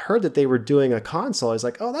I heard that they were doing a console, I was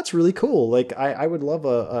like, oh, that's really cool. I would love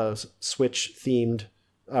a Switch themed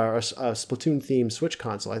or a Splatoon themed Switch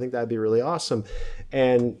console. I think that'd be really awesome.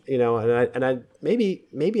 And I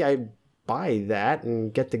maybe I buy that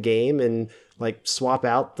and get the game and swap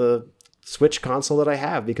out the Switch console that I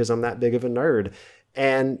have because I'm that big of a nerd.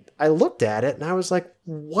 And I looked at it and I was like,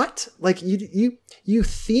 what? You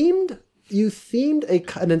themed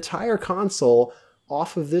an entire console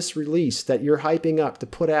off of this release that you're hyping up to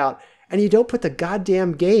put out, and you don't put the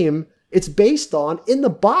goddamn game it's based on in the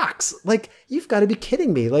box. You've got to be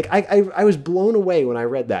kidding me. I was blown away when I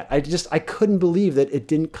read that. I couldn't believe that it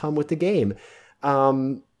didn't come with the game.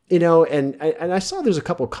 And I saw there's a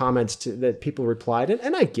couple of comments that people replied,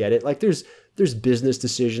 and I get it. There's business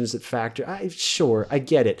decisions that factor. I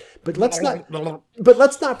get it, but let's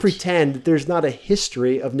not pretend that there's not a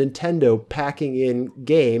history of Nintendo packing in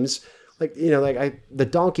games the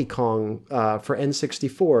Donkey Kong for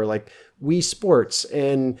N64, Wii Sports,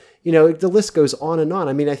 and the list goes on and on.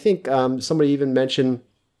 I mean, I think somebody even mentioned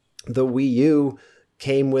the Wii U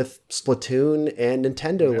came with Splatoon and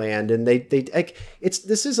Nintendo Land, and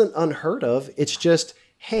this isn't unheard of. It's just,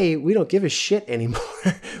 hey, we don't give a shit anymore.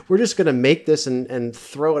 We're just gonna make this and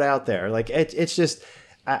throw it out there. It's just,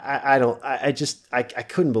 I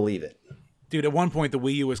couldn't believe it. Dude, at one point the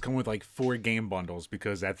Wii U was coming with 4 game bundles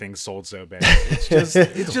because that thing sold so bad. It's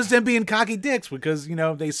just them being cocky dicks because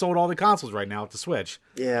they sold all the consoles right now with the Switch.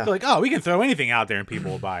 Yeah, they're like, oh, we can throw anything out there and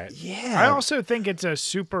people will buy it. Yeah, I also think it's a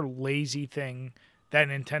super lazy thing that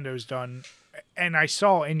Nintendo's done, and I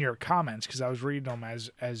saw in your comments because I was reading them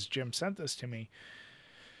as Jim sent this to me.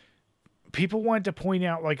 People wanted to point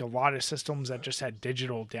out a lot of systems that just had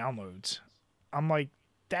digital downloads. I'm like,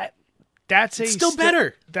 that's still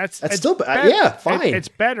better. That's still better. Yeah, fine. It's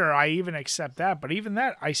better. I even accept that. But even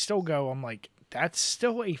that, I still go, I'm like, that's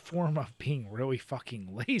still a form of being really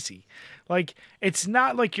fucking lazy. It's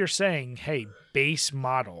not like you're saying, hey, base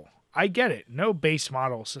model. I get it. No base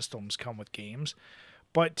model systems come with games.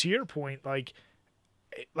 But to your point, like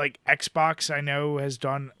Xbox, I know, has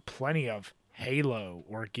done plenty of Halo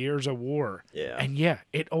or Gears of War. Yeah. And yeah,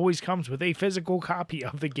 it always comes with a physical copy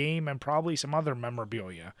of the game and probably some other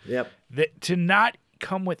memorabilia. Yep. To not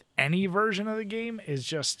come with any version of the game is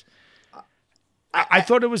just... I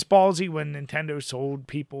thought it was ballsy when Nintendo sold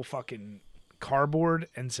people fucking cardboard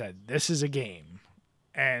and said, this is a game.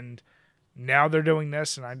 And now they're doing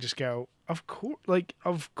this, and I just go, of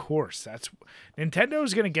course. That's...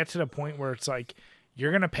 Nintendo's going to get to the point where it's like,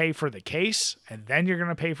 you're going to pay for the case, and then you're going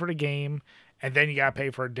to pay for the game, and then you got to pay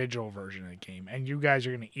for a digital version of the game, and you guys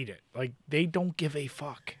are going to eat it. They don't give a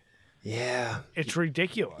fuck. Yeah. It's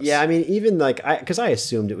ridiculous. Yeah, I mean, even because I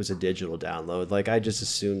assumed it was a digital download. I just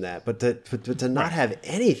assumed that. But to not have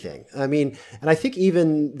anything. I mean, and I think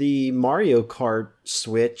even the Mario Kart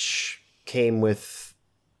Switch came with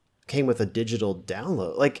a digital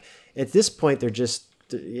download. At this point, they're just...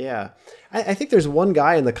 Yeah, I think there's one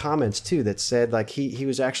guy in the comments too that said he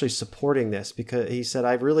was actually supporting this because he said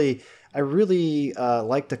I really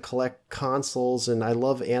like to collect consoles and I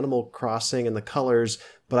love Animal Crossing and the colors,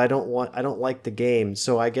 but I don't like the game,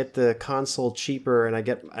 so I get the console cheaper and I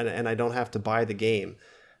don't have to buy the game.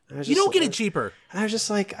 You don't get it cheaper. I was just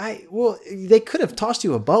like, they could have tossed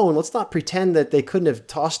you a bone. Let's not pretend that they couldn't have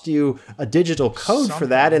tossed you a digital code for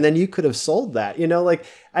that, and then you could have sold that. Like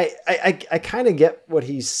I kind of get what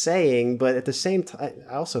he's saying, but at the same time,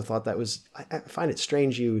 I also thought that was. I find it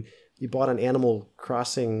strange you bought an Animal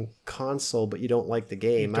Crossing console, but you don't like the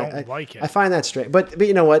game. You don't like it. I find that strange. But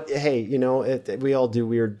you know what? Hey, we all do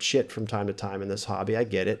weird shit from time to time in this hobby. I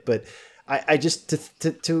get it, but I just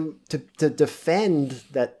to defend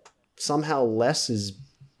that. Somehow less is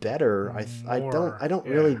better. I don't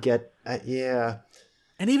really get. Yeah.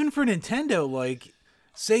 And even for Nintendo, like,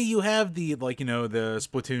 say you have the the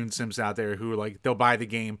Splatoon Sims out there who they'll buy the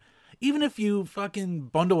game. Even if you fucking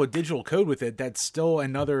bundle a digital code with it, that's still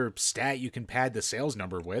another stat you can pad the sales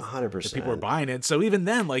number with. 100%. People are buying it. So even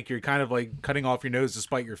then, you're kind of cutting off your nose to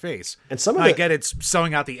spite your face. And some of I get it's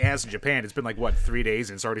selling out the ass in Japan. It's been 3 days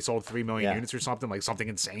and it's already sold 3 million units or something, something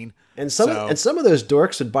insane. And some of those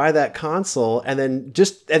dorks would buy that console and then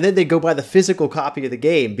they go buy the physical copy of the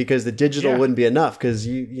game because the digital wouldn't be enough. Because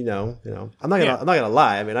I'm not gonna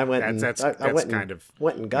lie. I mean, I went and got it.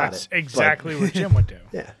 That's exactly what Jim would do.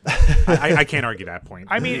 Yeah. I can't argue that point.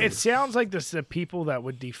 I mean, it sounds like the people that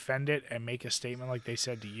would defend it and make a statement like they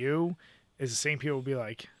said to you is the same people would be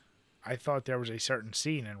like, I thought there was a certain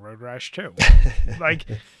scene in Road Rash 2.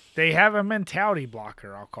 They have a mentality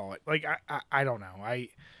blocker, I'll call it. I don't know. I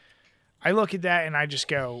look at that and I just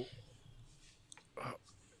go,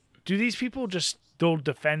 do these people just still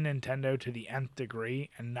defend Nintendo to the nth degree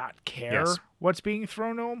and not care what's being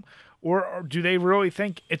thrown to them? Or do they really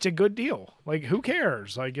think it's a good deal? Who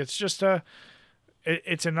cares? It's just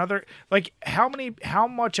it's another, how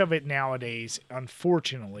much of it nowadays,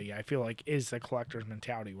 unfortunately, I feel is the collector's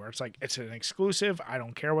mentality where it's an exclusive. I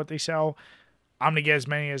don't care what they sell. I'm going to get as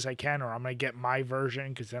many as I can, or I'm going to get my version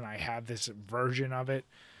because then I have this version of it.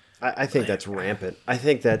 I think that's rampant. I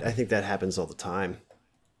think that happens all the time.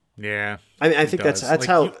 Yeah, I think that's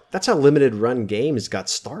how limited run games got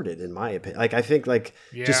started, in my opinion. I think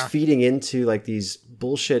just feeding into these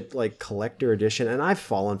bullshit collector edition, and I've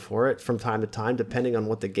fallen for it from time to time, depending on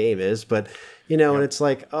what the game is. But and it's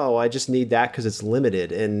I just need that because it's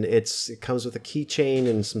limited, and it comes with a keychain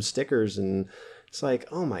and some stickers, and it's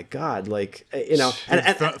oh my god, and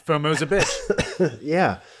FOMO's a bitch.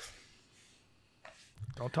 Yeah.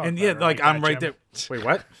 Don't talk and about it I'm right Jim. there. Wait,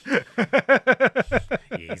 what?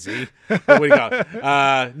 Easy. What do you call it?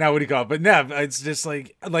 What do you call it? But no, it's just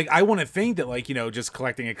I want to think that just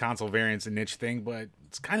collecting a console variant's a niche thing, but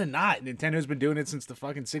it's kind of not. Nintendo's been doing it since the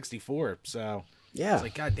fucking 64, so yeah,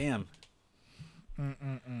 it's goddamn.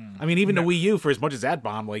 I mean, even the Wii U, for as much as that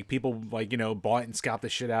bombed, people bought and scalped the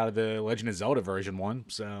shit out of the Legend of Zelda version 1.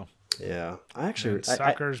 So yeah, I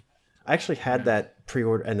actually had that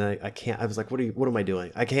pre-order, and I can't. I was like, "What am I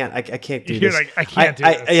doing? I can't do this. I can't do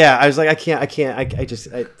this." Yeah, I was like, "I can't.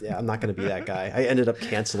 I'm not going to be that guy." I ended up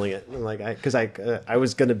canceling it, because I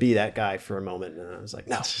was going to be that guy for a moment, and I was like,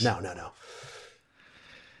 "No."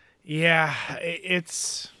 Yeah,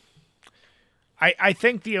 it's. I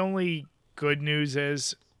think the only good news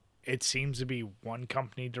is it seems to be one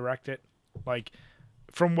company directed.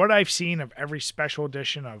 From what I've seen of every special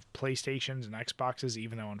edition of PlayStations and Xboxes,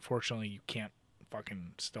 even though unfortunately you can't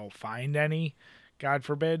fucking still find any, God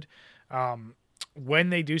forbid, when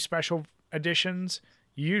they do special editions,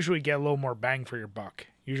 you usually get a little more bang for your buck.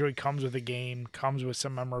 Usually comes with a game, comes with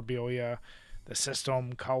some memorabilia, the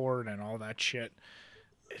system colored and all that shit.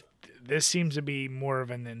 This seems to be more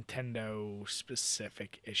of a Nintendo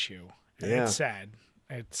specific issue. And it's sad.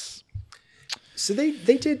 So they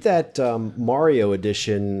did that Mario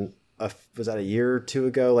edition. Was that a year or two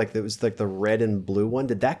ago? It was the red and blue one.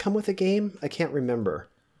 Did that come with a game? I can't remember.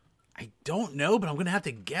 I don't know, but I'm gonna have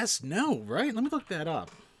to guess no. Right? Let me look that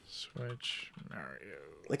up. Switch Mario.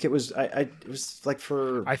 It was. It was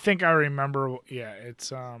for. I think I remember. Yeah,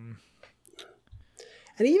 it's And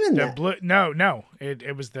even the blue. No.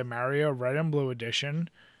 It was the Mario Red and Blue edition.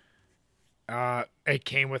 It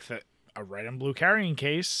came with a red and blue carrying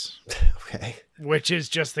case. Okay. Which is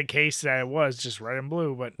just the case that it was, just red and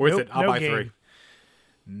blue, but worth it. I'll buy 3.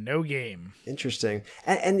 No game. Interesting.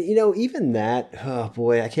 And even that, oh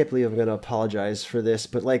boy, I can't believe I'm going to apologize for this,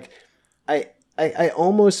 but I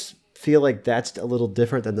almost feel like that's a little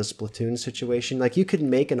different than the Splatoon situation. You could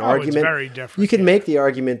make an argument. It's very different. You can make the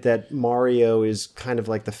argument that Mario is kind of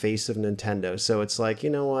the face of Nintendo. So it's you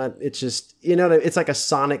know what? It's just, it's like a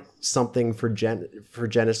Sonic something for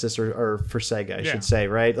Genesis or for Sega, I should say,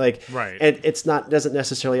 right? Right. And it's doesn't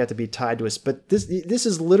necessarily have to be tied to us, but this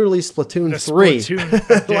is literally Splatoon 3.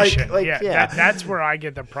 Splatoon edition. Yeah. That's where I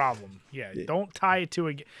get the problem. Yeah, don't tie it to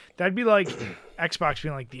a. That'd be like Xbox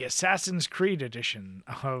being like the Assassin's Creed edition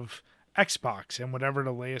of Xbox, and whatever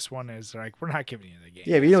the latest one is, they're like, we're not giving you the game.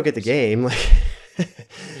 Yeah, but you don't get the game. Like,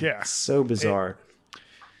 Yeah. so bizarre.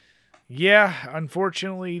 Yeah,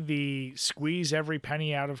 unfortunately, the squeeze every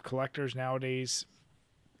penny out of collectors nowadays,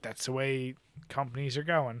 that's the way companies are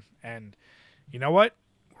going. And you know what?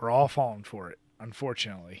 We're all falling for it,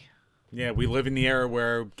 unfortunately. Yeah, we live in the era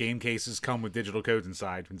where game cases come with digital codes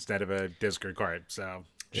inside instead of a disc or card. So,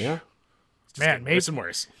 Yeah. it's just Man, getting worse and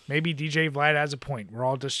worse. Maybe DJ Vlad has a point. We're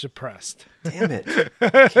all just depressed. Damn it.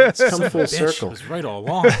 It's come full Bitch, circle. was right all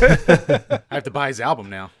along. I have to buy his album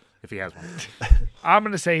now if he has one. I'm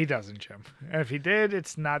going to say he doesn't, Jim. And if he did,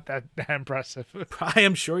 it's not that impressive. I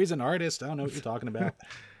am sure he's an artist. I don't know what you're talking about.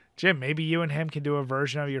 Jim, maybe you and him can do a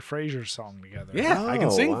version of your Frasier song together. Yeah, I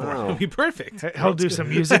can sing for wow. it. It'll be perfect. He'll do some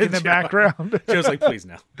music in the background. Joe's like, please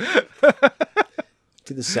no.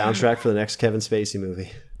 Do the soundtrack for the next Kevin Spacey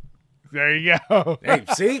movie. There you go. Hey,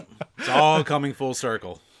 see? It's all coming full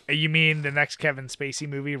circle. You mean the next Kevin Spacey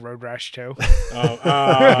movie, Road Rash 2?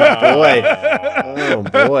 Boy. Oh,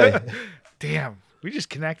 boy. Damn, we just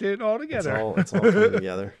connected it all together. It's all coming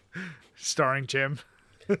together. Starring Jim.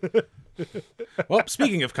 Well,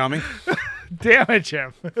 speaking of coming, Damn it,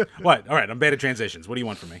 Jim. what? All right, I'm bad at transitions. What do you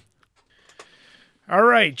want from me? All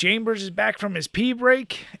right, Chambers is back from his pee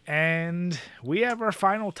break, and we have our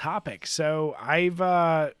final topic. So I've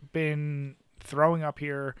been throwing up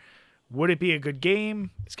here, would it be a good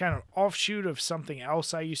game? It's kind of offshoot of something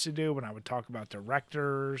else I used to do when I would talk about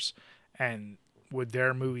directors and would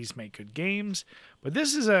their movies make good games. But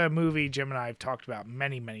this is a movie Jim and I have talked about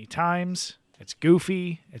many, many times. It's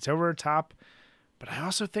goofy, it's over the top, but I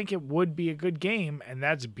also think it would be a good game, and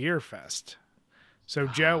that's Beer Fest. So,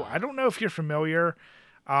 Joe, I don't know if you're familiar.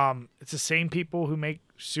 It's the same people who make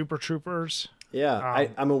Super Troopers. Yeah,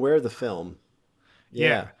 I'm aware of the film.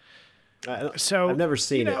 Yeah. So I've never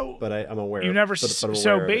seen you know, it, but I'm aware. You never. but I'm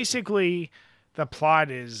So aware of it. basically, the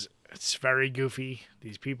plot is it's very goofy.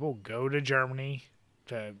 These people go to Germany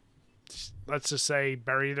to, let's just say,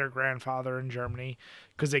 bury their grandfather in Germany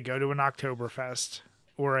because they go to an Oktoberfest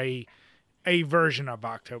or a version of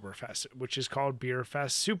Oktoberfest, which is called Beer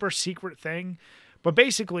Fest. Super secret thing, but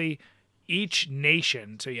basically, each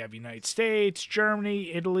nation. So you have United States,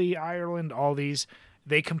 Germany, Italy, Ireland, all these.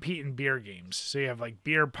 They compete in beer games. So you have like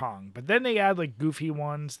beer pong, but then they add like goofy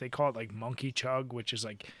ones. They call it like monkey chug, which is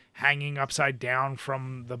like hanging upside down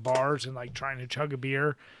from the bars and like trying to chug a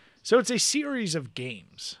beer. So it's a series of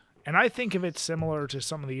games. And I think of it similar to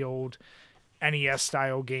some of the old NES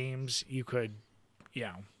style games. You could,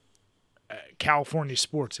 California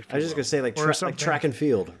sports. If you I was just will, going to say or like something. track and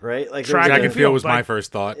field, right? Like Track there's Track a- and field was like- my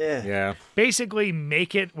first thought. Yeah. Basically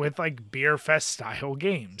make it with like Beer Fest style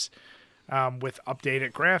games. With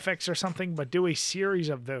updated graphics or something, but do a series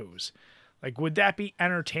of those. Like, would that be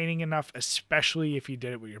entertaining enough, especially if you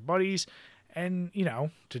did it with your buddies? And,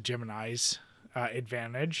 to Jim and I's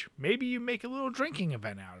advantage, maybe you make a little drinking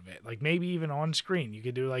event out of it. Like, maybe even on screen. You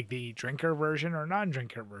could do, like, the drinker version or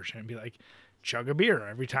non-drinker version and be like, chug a beer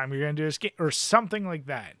every time you're going to do this game, or something like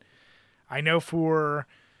that. I know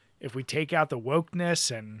if we take out the wokeness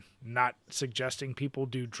and not suggesting people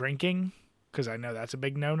do drinking, because I know that's a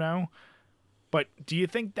big no-no, but do you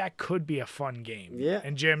think that could be a fun game? Yeah.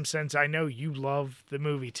 And Jim, since I know you love the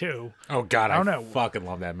movie too, Oh God, I don't I know. fucking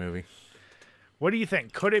love that movie. what do you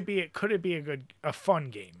think? Could it be a fun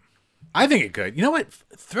game? I think it could. You know what?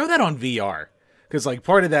 Throw that on VR. Because, like,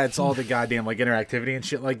 part of that's all the goddamn, like, interactivity and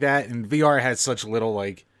shit like that. And VR has such little,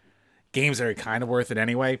 like, games that are kind of worth it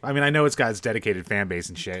anyway. I mean, I know it's got its dedicated fan base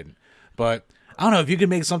and shit. But, I don't know, if you could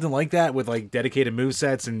make something like that with, like, dedicated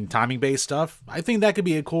movesets and timing-based stuff, I think that could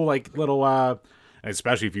be a cool, like, little,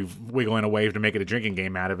 especially if you wiggle in a way to make it a drinking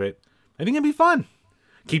game out of it. I think it'd be fun.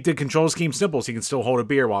 Keep the control scheme simple so you can still hold a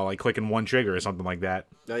beer while, like, clicking one trigger or something like that.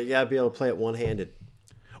 No, you got to be able to play it one-handed.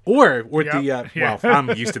 Or Yep. well, I'm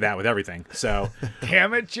used to that with everything. So,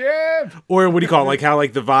 Damn it, Jim! or what do you call it? Like how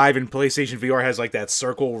like the Vive and PlayStation VR has like that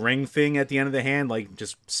circle ring thing at the end of the hand. Like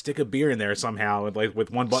just stick a beer in there somehow, like with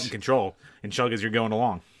one button control and chug as you're going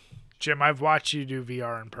along. Jim, I've watched you do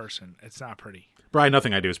VR in person. It's not pretty. Brian,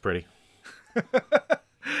 nothing I do is pretty.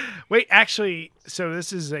 Wait, actually, so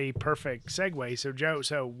this is a perfect segue. So, Joe,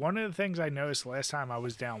 one of the things I noticed last time I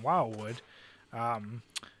was down Wildwood,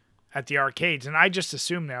 at the arcades, and I just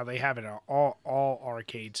assume now they have it at all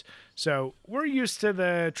arcades. So we're used to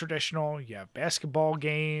the traditional, you have basketball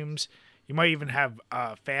games. You might even have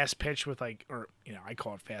a fast pitch with I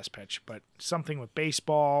call it fast pitch, but something with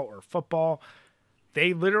baseball or football.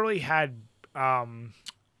 They literally had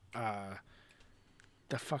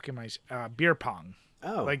beer pong.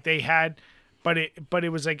 Oh, Like they had, but it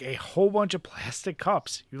was like a whole bunch of plastic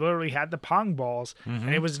cups. You literally had the pong balls,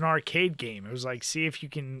 and it was an arcade game. It was like, see if you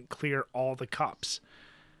can clear all the cups.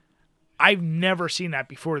 I've never seen that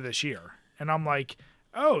before this year, and I'm like,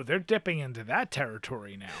 oh, they're dipping into that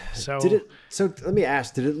territory now. So did it? So let me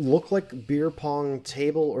ask: did it look like beer pong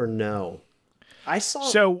table or no? I saw.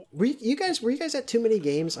 So- were you guys at Too Many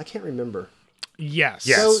Games? I can't remember. yes,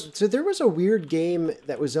 Yes. So there was a weird game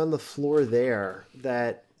that was on the floor there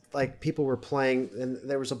that like people were playing, and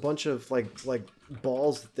there was a bunch of like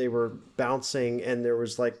balls that they were bouncing, and there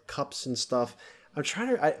was like cups and stuff. I'm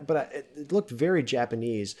trying to, it looked very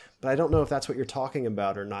Japanese, but I don't know if that's what you're talking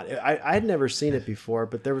about or not. I had never seen it before,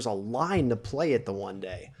 but there was a line to play it the one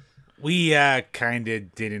day. We kind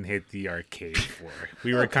of didn't hit the arcade floor.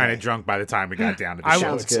 We were kind of drunk by the time we got down to the show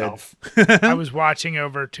Sounds good. itself. I was watching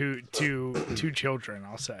over two children.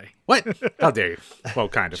 I'll say. What? How dare you? Well,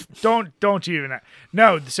 kind of. Don't you even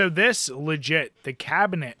no. So this legit the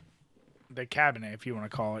cabinet, if you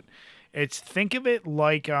want to call it. Think of it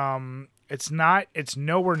like it's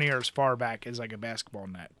nowhere near as far back as like a basketball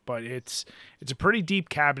net, but it's a pretty deep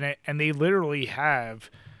cabinet, and they literally have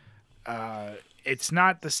it's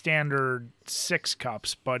not the standard 6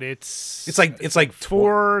 cups, but it's like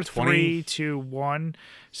 4, 20. 3, 2, 1.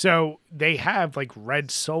 So they have like red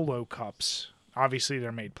Solo cups. Obviously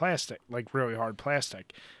they're made plastic, like really hard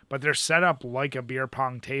plastic, but they're set up like a beer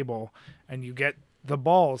pong table, and you get the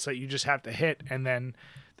balls that you just have to hit, and then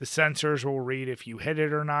the sensors will read if you hit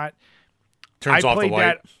it or not. Turns I off the played light.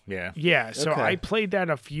 that- Yeah. Yeah, so Okay. I played that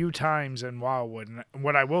a few times in Wildwood, and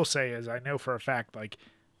what I will say is I know for a fact, like,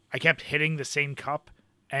 I kept hitting the same cup,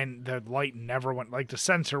 and the light never went, like, the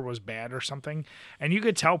sensor was bad or something, and you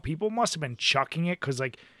could tell people must have been chucking it, because,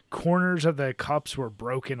 like, corners of the cups were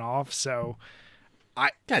broken off, so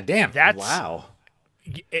God damn. that's, Wow.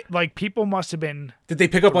 like, people must have been, Did they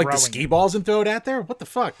pick up like the throwing ski it. balls and throw it out there? What the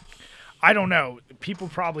fuck? I don't know, people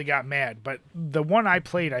probably got mad, but the one I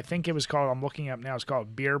played, I think it was called, I'm looking up now, it's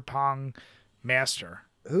called Beer Pong Master.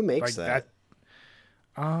 Who makes Like that?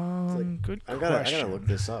 Good I question. gotta look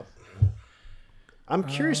this up. I'm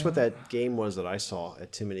curious what that game was that I saw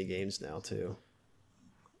at Too Many Games now too.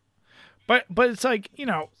 But it's like,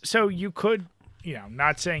 so you could,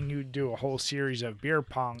 not saying you do a whole series of beer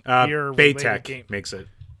pong, beer related game, Baytech makes it.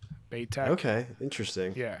 Baytech. Okay,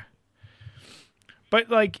 interesting. Yeah. But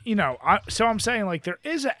like, so I'm saying like there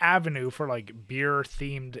is an avenue for like beer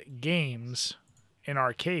themed games in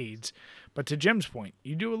arcades, but to Jim's point,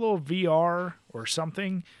 you do a little VR or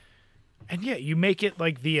something, and yeah, you make it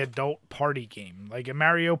like the adult party game, like a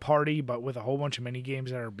Mario Party, but with a whole bunch of mini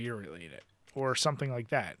games that are beer related or something like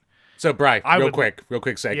that. So, Bri, I real would- quick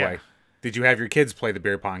segue. Yeah. Did you have your kids play the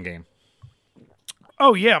beer pong game?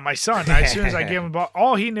 Oh yeah, my son. As soon as I gave him the ball,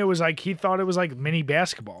 all he knew was like he thought it was like mini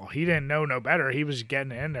basketball. He didn't know no better. He was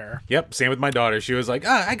getting in there. Yep. Same with my daughter. She was like,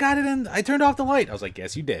 I got it in. I turned off the light. I was like,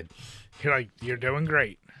 yes, you did. You're like, you're doing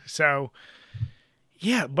great. So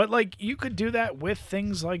yeah, but like you could do that with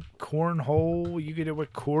things like cornhole. You could do it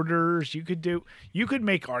with quarters. You could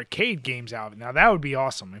make arcade games out of it. Now that would be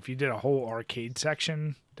awesome if you did a whole arcade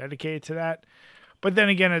section dedicated to that. But then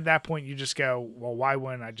again, at that point, you just go, well, why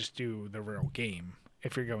wouldn't I just do the real game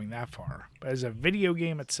if you're going that far? But as a video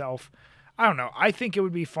game itself, I don't know. I think it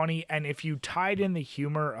would be funny. And if you tied in the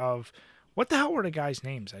humor of what the hell were the guys'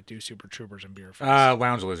 names that do Super Troopers and Beer Fest?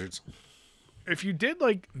 Lounge Lizards. If you did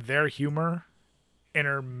like their humor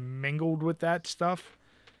intermingled with that stuff,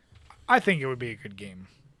 I think it would be a good game.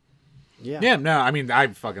 Yeah, no, I mean, I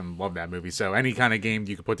fucking love that movie. So any kind of game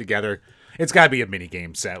you could put together, it's got to be a mini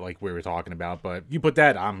game set like we were talking about. But you put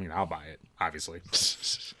that, I mean, I'll buy it, obviously.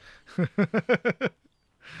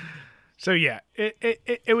 So yeah,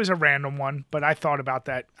 it was a random one, but I thought about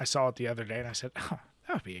that. I saw it the other day, and I said, "Oh,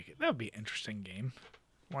 that would be an interesting game."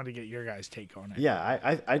 Wanted to get your guys' take on it. Yeah,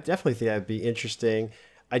 I definitely think that'd be interesting.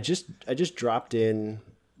 I just dropped in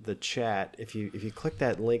the chat. If you click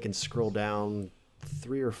that link and scroll down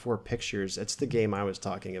 3 or 4 pictures, it's the game I was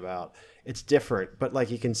talking about. It's different, but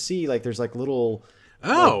like you can see like there's like little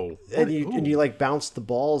and you like bounce the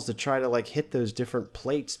balls to try to like hit those different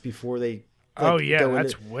plates before they Oh yeah, go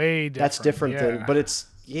that's into, way different. that's different yeah. than, but it's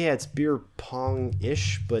beer pong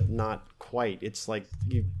ish, but not quite. It's like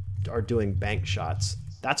you are doing bank shots.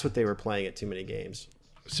 That's what they were playing at Too Many Games.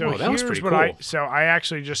 So Whoa, that was here's pretty what cool. So I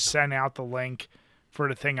actually just sent out the link for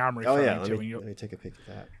the thing I'm Oh referring yeah, to. let and me take a pic of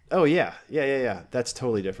that. Oh yeah. That's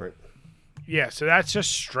totally different. yeah, so that's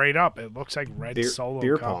just straight up. It looks like red Beer solo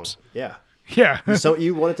pong. cups. Yeah. Yeah. So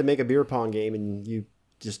you wanted to make a beer pong game, and you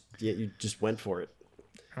just went for it.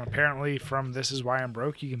 And apparently, from This Is Why I'm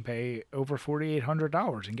Broke, you can pay over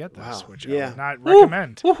 $4,800 and get this, Wow. which I Yeah. would not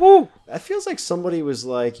recommend. Woohoo! That feels like somebody was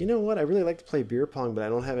like, you know what? I really like to play beer pong, but I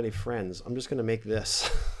don't have any friends. I'm just going to make this.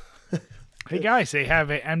 Hey guys, they have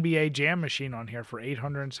an NBA Jam machine on here for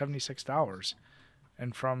 $876,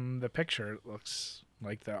 and from the picture, it looks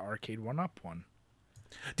like the Arcade 1-Up one.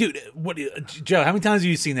 Dude, Joe? How many times have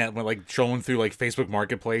you seen that when like trolling through like Facebook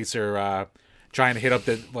Marketplace or trying to hit up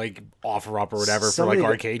the like OfferUp or whatever Somebody for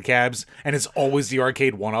like arcade cabs, and it's always the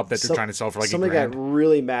Arcade 1-Up that they're trying to sell for like somebody $1,000. got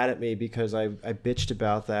really mad at me because I bitched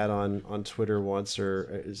about that on Twitter once,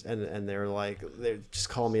 and they're like, they just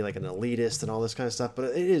call me like an elitist and all this kind of stuff. But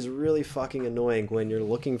it is really fucking annoying when you're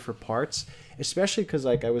looking for parts, especially because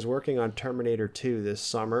like I was working on Terminator 2 this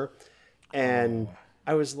summer, and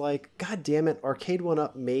I was like, God damn it, Arcade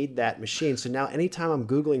 1-Up made that machine. So now anytime I'm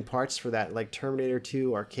Googling parts for that, like Terminator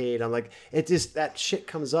 2 Arcade, I'm like, it just, that shit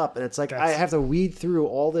comes up. And it's like, I have to weed through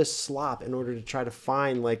all this slop in order to try to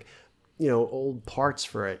find like, you know, old parts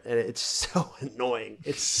for it. And it's so annoying.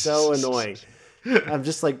 It's so annoying. I'm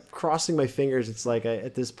just like crossing my fingers. It's like,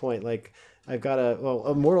 at this point, like, I've got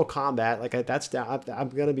a Mortal Kombat, like that's down. I'm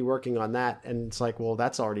going to be working on that. And it's like, well,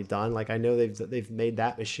 that's already done. Like, I know they've made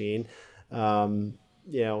that machine.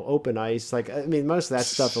 You know, Open Ice, like, I mean, most of that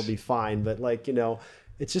stuff will be fine, but like, you know,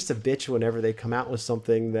 it's just a bitch whenever they come out with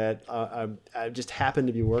something that I just happen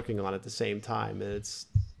to be working on at the same time, and it's,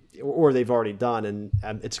 or they've already done, and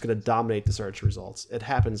it's going to dominate the search results. It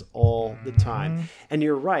happens all the time. And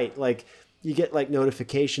you're right, like, you get like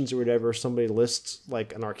notifications or whatever, somebody lists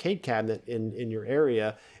like an arcade cabinet in your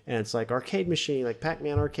area, and it's like arcade machine, like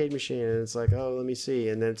Pac-Man arcade machine, and it's like, oh, let me see,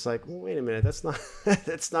 and then it's like, well, wait a minute, that's not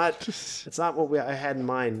that's not what I had in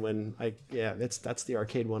mind when that's the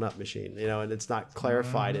Arcade 1-Up machine, you know, and it's not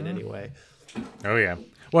clarified in any way. Oh yeah.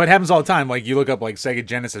 Well, it happens all the time. Like you look up like Sega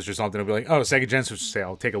Genesis or something, it'll be like, oh, Sega Genesis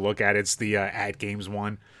sale. Take a look at it. It's the At Games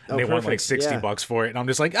one, and they want like $60 for it, and I'm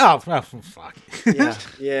just like, oh fuck.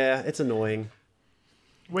 yeah, it's annoying.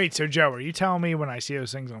 Wait, so Joe, are you telling me when I see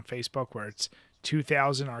those things on Facebook where it's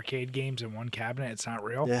 2,000 arcade games in one cabinet, it's not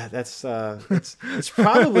real? Yeah, that's it's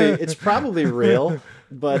probably real,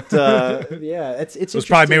 but yeah, it's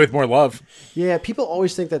probably made with more love. Yeah, people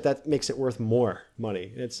always think that makes it worth more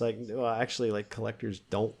money. It's like, well, actually, like collectors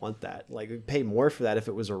don't want that. Like, we pay more for that if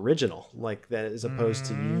it was original, like that, as opposed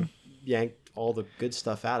to you yank all the good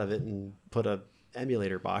stuff out of it and put a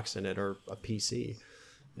emulator box in it or a PC.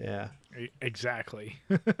 Yeah. Exactly.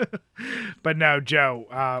 But no,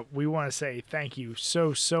 Joe, we want to say thank you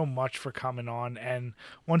so much for coming on. And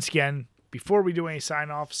once again, before we do any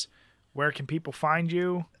sign-offs, where can people find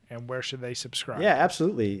you and where should they subscribe? Yeah,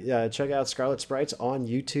 absolutely. Check out Scarlet Sprites on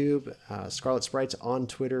YouTube, Scarlet Sprites on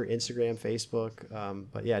Twitter, Instagram, Facebook.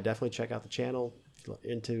 But yeah, definitely check out the channel.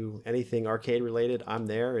 Into anything arcade related, I'm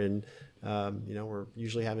there, and you know, we're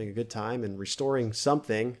usually having a good time and restoring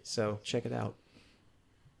something, so check it out.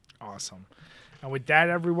 Awesome. And with that,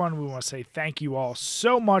 everyone, we want to say thank you all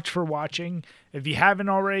so much for watching. If you haven't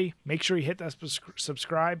already, make sure you hit that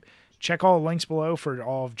subscribe. Check all the links below for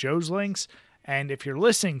all of Joe's links. And if you're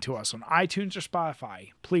listening to us on iTunes or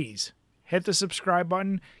Spotify, please hit the subscribe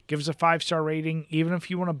button. Give us a 5-star rating. Even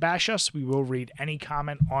if you want to bash us, we will read any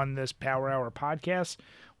comment on this Power Hour podcast.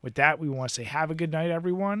 With that, we want to say have a good night,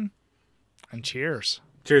 everyone, and cheers.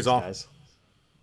 Cheers all. Guys.